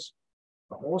lipogenesis.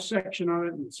 The whole section on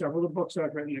it in several of the books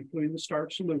I've written, including the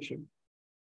Starch Solution.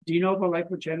 De novo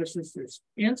lipogenesis is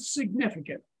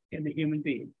insignificant in the human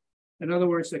being. In other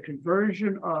words, the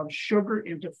conversion of sugar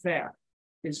into fat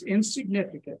is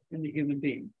insignificant in the human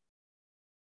being.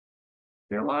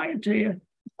 They're lying to you.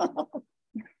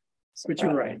 But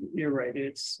you're right. You're right.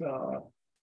 It's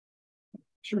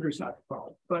sugar's not the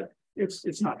problem, but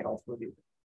it's not helpful either.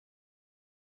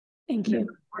 Thank you.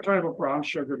 We're talking about brown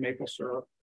sugar, maple syrup,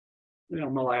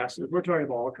 molasses. We're talking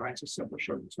about all kinds of simple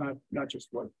sugar. It's not just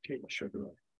what table sugar.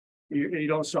 You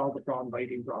don't solve the problem by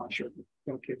eating brown sugar.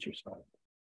 Don't kid yourself.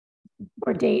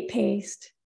 Or date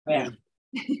paste. Yeah.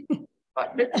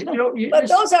 But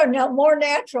those are more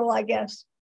natural, I guess.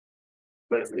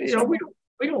 But we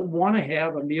don't want to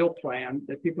have a meal plan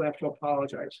that people have to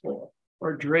apologize for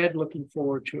or dread looking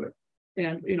forward to it.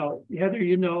 And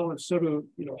Heather, so do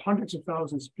hundreds of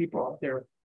thousands of people out there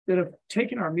that have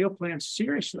taken our meal plan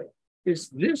seriously. This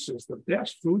is the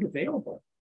best food available.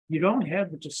 You don't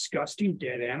have the disgusting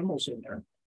dead animals in there.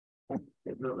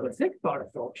 Think about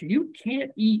it, folks. You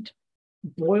can't eat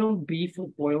boiled beef or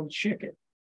boiled chicken.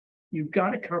 You've got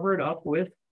to cover it up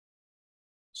with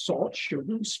salt,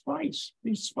 sugar, and spice.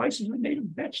 These spices are made of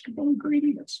vegetable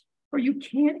ingredients, or you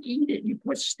can't eat it. You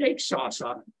put steak sauce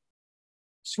on it,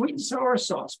 sweet and sour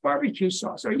sauce, barbecue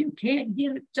sauce, or you can't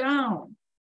get it down.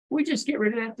 We just get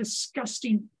rid of that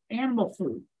disgusting animal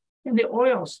food and the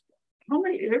oils.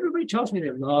 Everybody tells me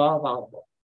they love olive oil.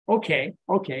 Okay.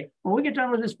 When we get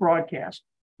done with this broadcast,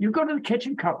 you go to the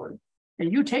kitchen cupboard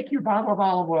and you take your bottle of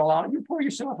olive oil out and you pour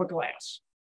yourself a glass.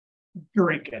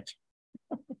 drink it.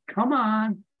 Come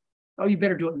on. Oh, you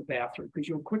better do it in the bathroom because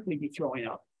you'll quickly be throwing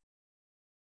up.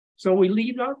 So we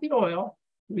leave out the oil,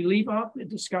 we leave out the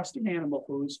disgusting animal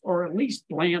foods, or at least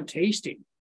bland tasting,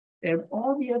 and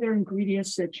all the other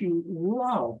ingredients that you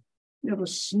love, the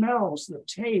smells, the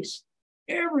taste,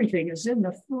 everything is in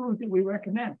the food that we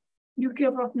recommend. You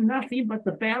give up nothing but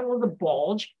the battle of the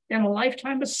bulge and a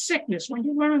lifetime of sickness when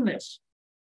you learn this.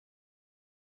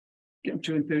 Getting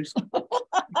too enthused.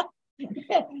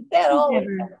 That always.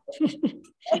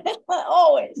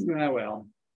 Always. Well.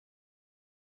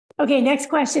 Okay, next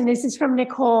question. This is from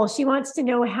Nicole. She wants to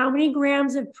know how many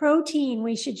grams of protein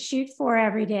we should shoot for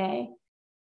every day.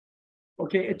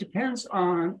 Okay, it depends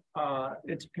on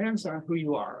who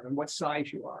you are and what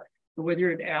size you are, and whether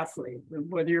you're an athlete,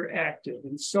 and whether you're active,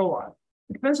 and so on.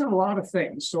 It depends on a lot of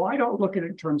things. So I don't look at it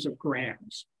in terms of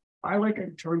grams. I look at it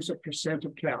in terms of percent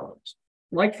of calories.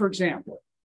 Like, for example,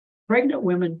 pregnant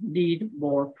women need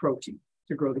more protein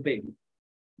to grow the baby.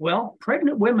 Well,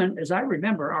 pregnant women, as I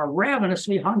remember, are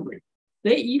ravenously hungry.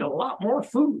 They eat a lot more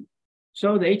food,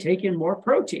 so they take in more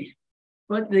protein.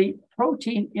 But the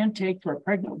protein intake for a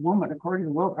pregnant woman, according to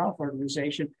the World Health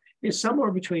Organization, is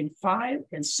somewhere between 5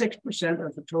 and 6%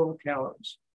 of the total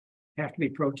calories have to be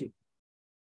protein.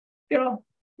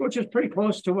 Which is pretty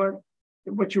close to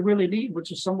what you really need,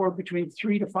 which is somewhere between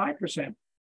 3 to 5%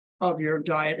 of your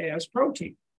diet as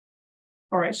protein.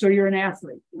 All right, so you're an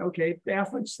athlete. Okay, the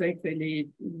athletes think they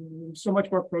need so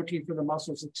much more protein for the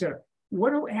muscles, et cetera. What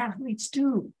do athletes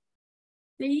do?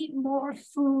 They eat more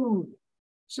food.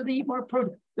 So they eat more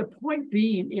protein. The point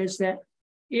being is that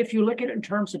if you look at it in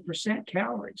terms of percent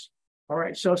calories, all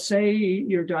right, so say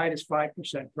your diet is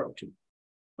 5% protein.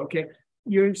 Okay,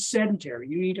 you're sedentary.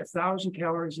 You eat 1,000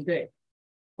 calories a day.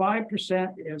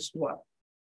 5% is what?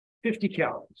 50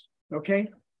 calories. Okay,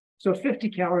 so 50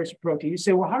 calories of protein. You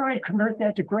say, well, how do I convert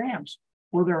that to grams?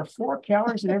 Well, there are 4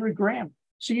 calories in every gram.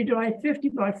 So you divide 50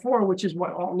 by 4, which is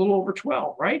what, a little over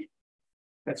 12, right?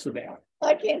 That's the math.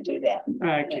 I can't do that.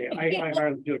 I can't. I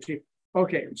hardly do it too.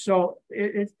 Okay, so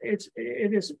it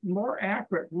is more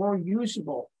accurate, more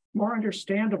usable, more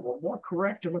understandable, more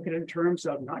correct to look at it in terms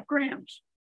of not grams,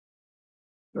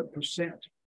 but percent.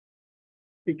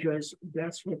 Because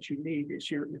that's what you need. Is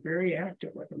you're very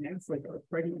active, like an athlete or a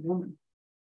pregnant woman.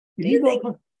 Do you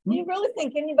really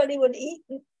think anybody would eat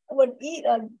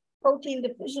a protein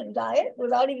deficient diet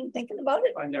without even thinking about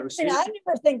it? I never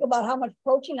think about how much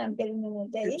protein I'm getting in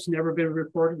a day. It's never been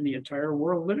reported in the entire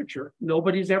world literature.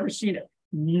 Nobody's ever seen it.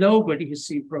 Nobody has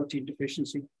seen protein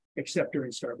deficiency except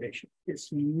during starvation. It's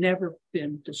never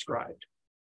been described.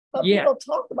 But people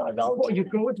talk about it all the time. You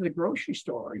go into the grocery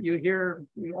store, you hear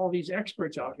all these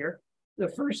experts out here. The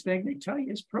first thing they tell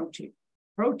you is protein.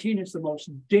 Protein is the most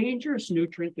dangerous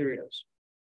nutrient there is.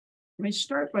 I mean,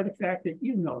 start by the fact that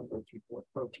you know people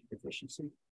with protein deficiency.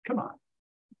 Come on.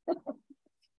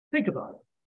 Think about it.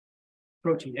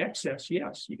 Protein excess,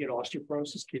 yes, you get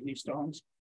osteoporosis, kidney stones,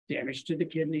 damage to the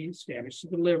kidneys, damage to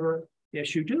the liver.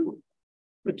 Yes, you do.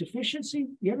 But deficiency,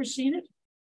 you ever seen it?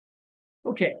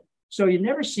 Okay, so you've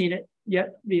never seen it,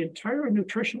 yet the entire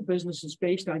nutritional business is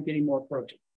based on getting more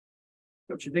protein.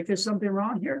 Don't you think there's something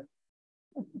wrong here?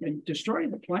 And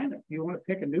destroying the planet, you want to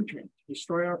pick a nutrient,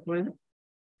 destroy our planet,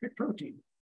 pick protein.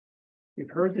 You've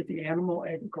heard that the animal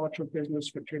agricultural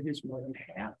business contributes more than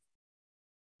half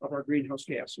of our greenhouse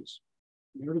gases.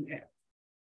 More than half.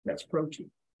 That's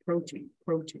protein, protein,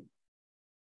 protein.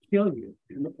 Kill you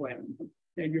and the planet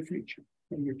and your future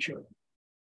and your children.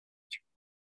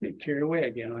 Get carried away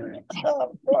again on that.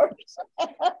 Of course.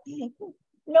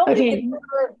 Nobody can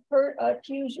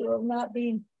accuse you of not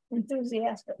being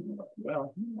enthusiastic.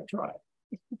 Well, I try.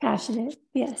 Passionate,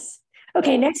 yes.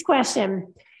 Okay, next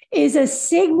question. Is a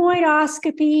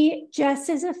sigmoidoscopy just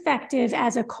as effective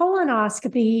as a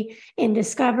colonoscopy in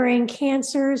discovering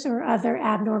cancers or other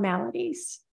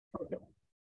abnormalities? Okay.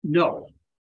 No.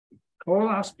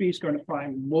 Colonoscopy is going to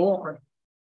find more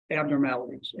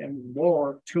abnormalities and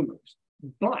more tumors.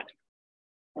 But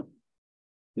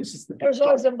this is the There's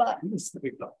always a but. This is the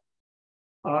big but.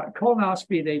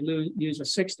 Colonoscopy, they use a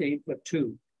 6 to 8 foot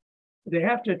tube. They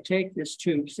have to take this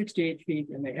tube 6 to 8 feet,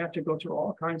 and they have to go through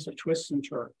all kinds of twists and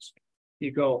turns. You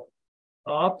go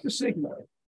up the sigmoid,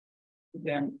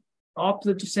 then up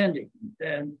the descending,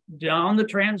 then down the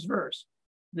transverse,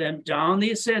 then down the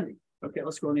ascending. Okay,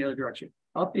 let's go in the other direction.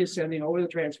 Up the ascending, over the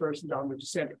transverse, and down the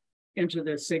descending, into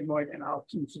the sigmoid and out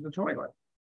into the toilet.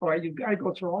 All right, you've got to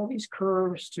go through all these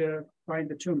curves to find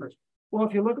the tumors. Well,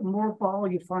 if you look at more ball,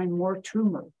 you find more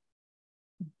tumor.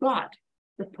 But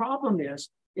the problem is,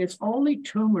 it's only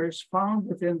tumors found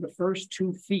within the first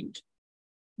 2 feet,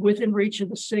 within reach of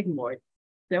the sigmoid,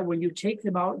 that when you take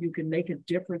them out, you can make a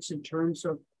difference in terms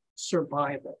of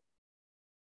survival.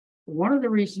 One of the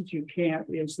reasons you can't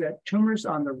is that tumors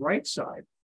on the right side,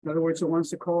 in other words, the ones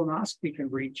the colonoscopy can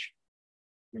reach,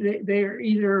 they're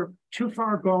either too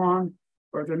far gone,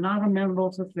 or they're not amenable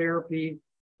to therapy,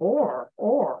 or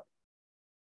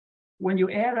when you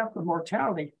add up the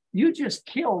mortality, you just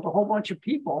killed a whole bunch of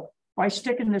people by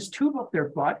sticking this tube up their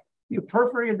butt. You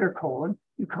perforated their colon,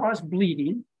 you caused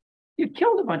bleeding, you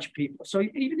killed a bunch of people. So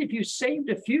even if you saved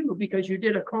a few because you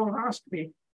did a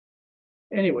colonoscopy,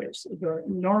 anyways, the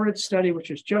NORAD study, which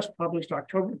was just published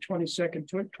October 22nd,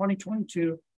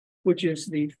 2022, which is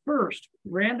the first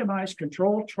randomized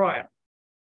controlled trial.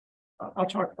 I'll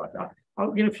talk about that.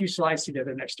 I'll get a few slides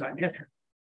together next time.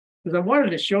 Because I wanted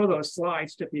to show those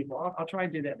slides to people. I'll try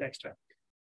and do that next time.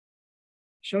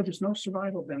 Show there's no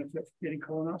survival benefit for getting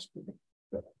colonoscopy.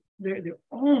 The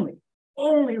only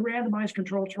randomized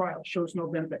controlled trial shows no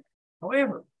benefit.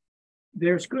 However,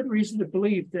 there's good reason to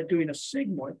believe that doing a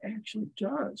sigmoid actually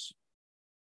does.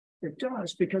 It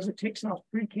does because it takes off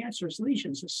precancerous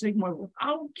lesions, a sigmoid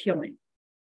without killing.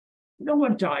 No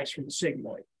one dies from the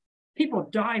sigmoid. People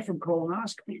die from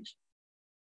colonoscopies.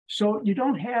 So you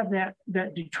don't have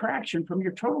that detraction from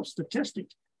your total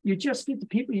statistics. You just get the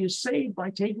people you save by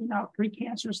taking out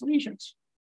precancerous lesions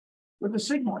with a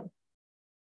sigmoid.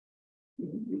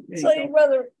 So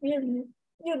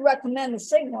you'd recommend the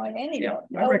sigmoid anyway.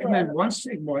 Yeah, I recommend one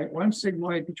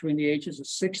sigmoid between the ages of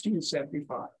 60 and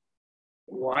 75.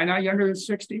 Why not younger than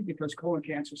 60? Because colon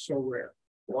cancer is so rare.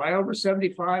 Why over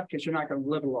 75? Because you're not going to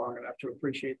live long enough to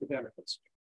appreciate the benefits.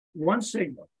 One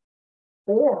sigmoid,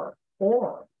 or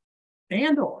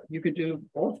you could do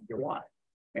both if you want.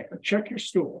 Check your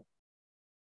stool.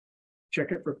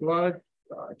 Check it for blood.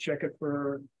 Check it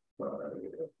for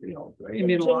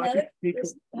immunologic.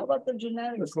 How about the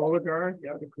genetics? The Cologuard,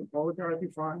 the Cologuard would be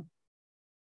fine.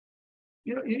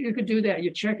 You could do that.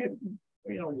 You check it,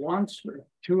 once or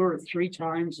 2 or 3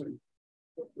 times, and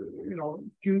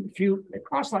it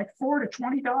costs like $4 to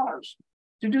 $20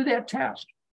 to do that test.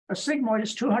 A sigmoid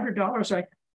is $200. Like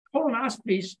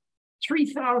colonoscopies,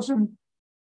 $3,006.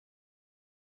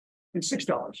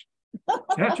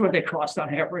 That's what they cost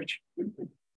on average. Did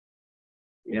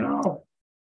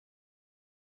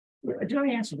I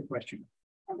answer the question?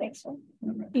 I think so.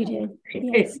 You did.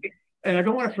 Yes. And I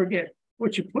don't want to forget,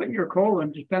 what you put in your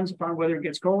colon depends upon whether it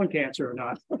gets colon cancer or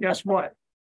not. Guess what?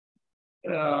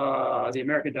 The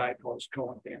American diet calls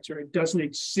colon cancer. It doesn't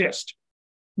exist.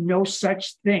 No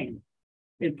such thing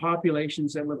in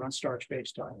populations that live on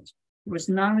starch-based diets. It was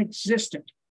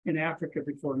non-existent in Africa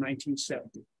before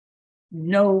 1970.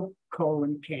 No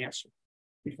colon cancer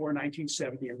before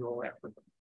 1970 in rural Africa.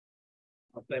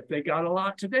 I bet they got a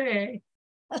lot today.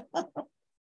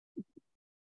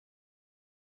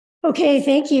 Okay,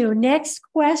 thank you. Next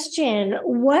question.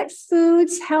 What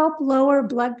foods help lower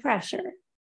blood pressure?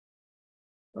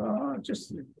 Just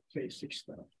the basic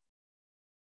stuff.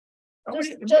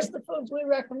 Just the foods we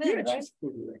recommend, yeah, right? Just the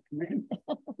food we recommend.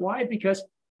 Why? Because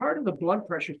part of the blood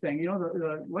pressure thing,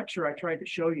 the lecture I tried to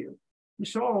show you, you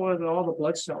saw all the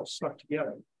blood cells stuck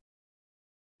together.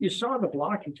 You saw the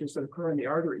blockages that occur in the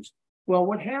arteries. Well,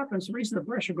 what happens, the reason the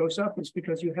pressure goes up is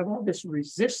because you have all this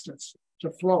resistance to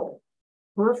flow.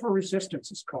 Peripheral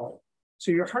resistance is called.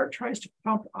 So your heart tries to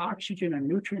pump oxygen and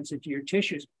nutrients into your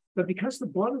tissues, but because the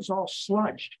blood is all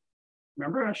sludged,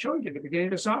 remember I showed you at the beginning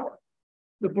of this hour,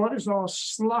 the blood is all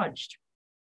sludged.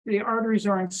 The arteries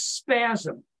are in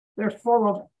spasm. They're full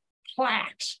of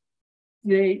plaques.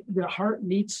 The heart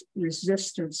needs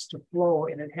resistance to flow,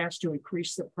 and it has to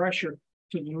increase the pressure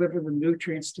to deliver the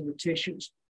nutrients to the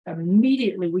tissues.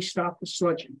 Immediately, we stop the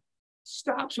sludging.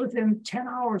 Stops within 10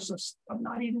 hours of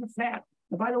not eating the fat.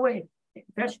 And by the way,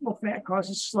 vegetable fat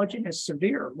causes sludging as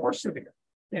more severe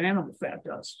than animal fat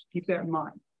does. Keep that in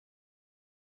mind.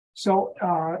 So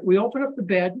we open up the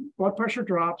bed, blood pressure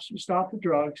drops, we stop the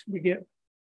drugs,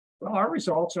 our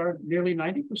results are nearly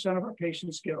 90% of our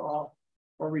patients get off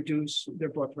or reduce their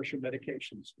blood pressure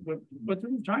medications. But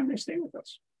in the time they stay with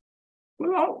us. We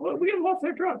get them off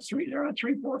their drugs. They're on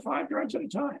 3, 4, 5 drugs at a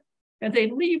time. And they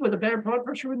leave with a better blood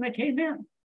pressure when they came in.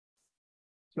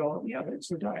 So yeah, it's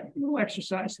the diet. A little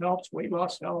exercise helps, weight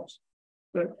loss helps.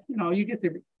 But you get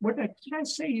did I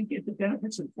say you get the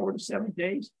benefits in 4 to 7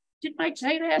 days? Didn't I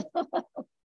say that?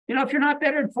 If you're not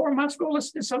better in 4 months, go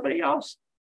listen to somebody else.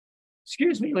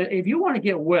 Excuse me, if you want to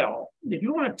get well, if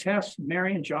you want to test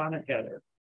Mary and John and Heather,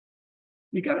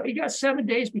 you got 7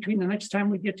 days between the next time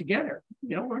we get together.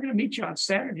 We're going to meet you on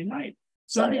Saturday night,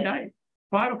 Sunday night,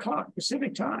 5 o'clock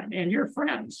Pacific time, and your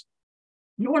friends.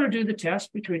 You want to do the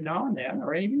test between now and then,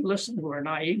 or any of you listen who are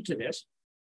naive to this,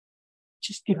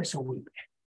 just give us a week.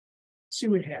 See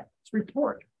what happens.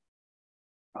 Report.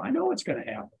 I know what's going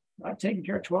to happen. I've taken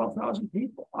care of 12,000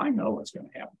 people. I know what's going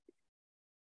to happen.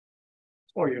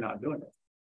 Or you're not doing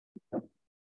it.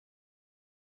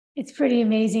 It's pretty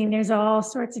amazing. There's all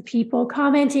sorts of people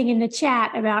commenting in the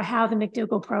chat about how the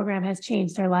McDougall program has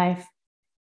changed their life.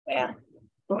 Yeah.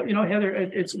 Well, Heather,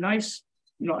 it's nice.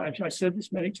 I said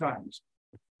this many times.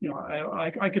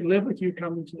 I could live with you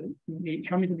coming to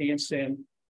me and saying,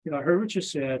 I heard what you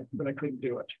said, but I couldn't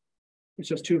do it. It's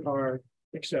just too hard,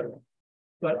 etc.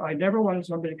 But I never wanted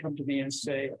somebody to come to me and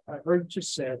say, I heard what you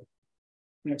said,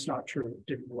 and it's not true. It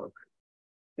didn't work.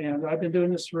 And I've been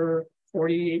doing this for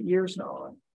 48 years now.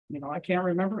 And, I can't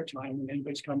remember a time when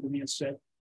anybody's come to me and said,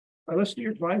 I listened to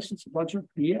your advice. It's a bunch of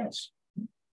BS.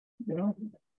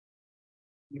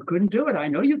 You couldn't do it. I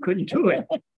know you couldn't do it.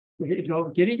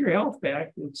 Getting your health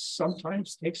back, it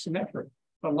sometimes takes some effort,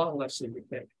 a lot less than you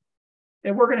think.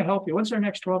 And we're going to help you. When's our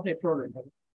next 12-day program?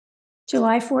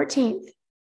 July 14th.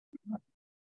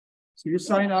 So you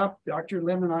sign up, Dr.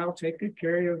 Lim and I will take good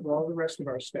care of all the rest of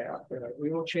our staff.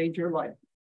 We will change your life.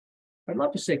 I'd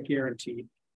love to say guaranteed.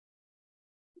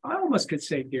 I almost could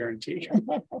say guaranteed.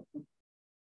 But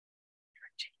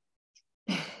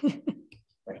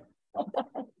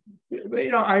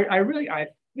I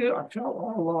felt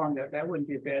all along that wouldn't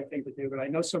be a bad thing to do, but I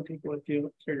know some people would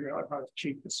figure out how to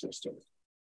cheat the system.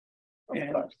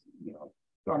 And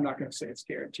so I'm not going to say it's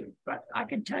guaranteed, but I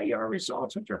can tell you our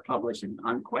results, which are published and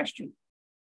unquestioned.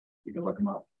 You can look them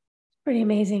up. Pretty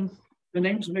amazing. The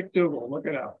name's McDougall. Look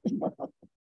it up.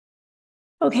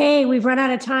 Okay, we've run out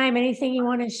of time. Anything you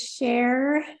want to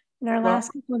share in our last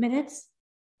couple of minutes?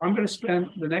 I'm going to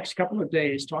spend the next couple of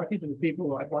days talking to the people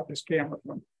who I bought this camera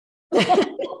from.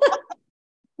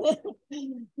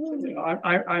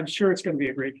 I'm sure it's going to be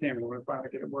a great camera when I finally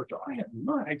get it worked on. I have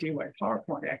no idea why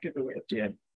PowerPoint acted the way it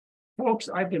did. Folks,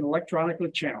 I've been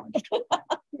electronically challenged.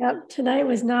 Yep, tonight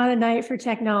was not a night for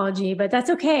technology, but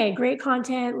that's okay. Great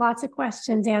content, lots of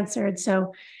questions answered.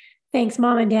 So thanks,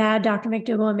 Mom and Dad, Dr.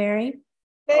 McDougall and Mary.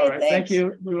 Hey, all right, thanks. Thank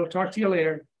you. We will talk to you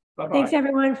later. Bye-bye. Thanks,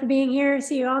 everyone, for being here.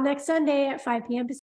 See you all next Sunday at 5 p.m.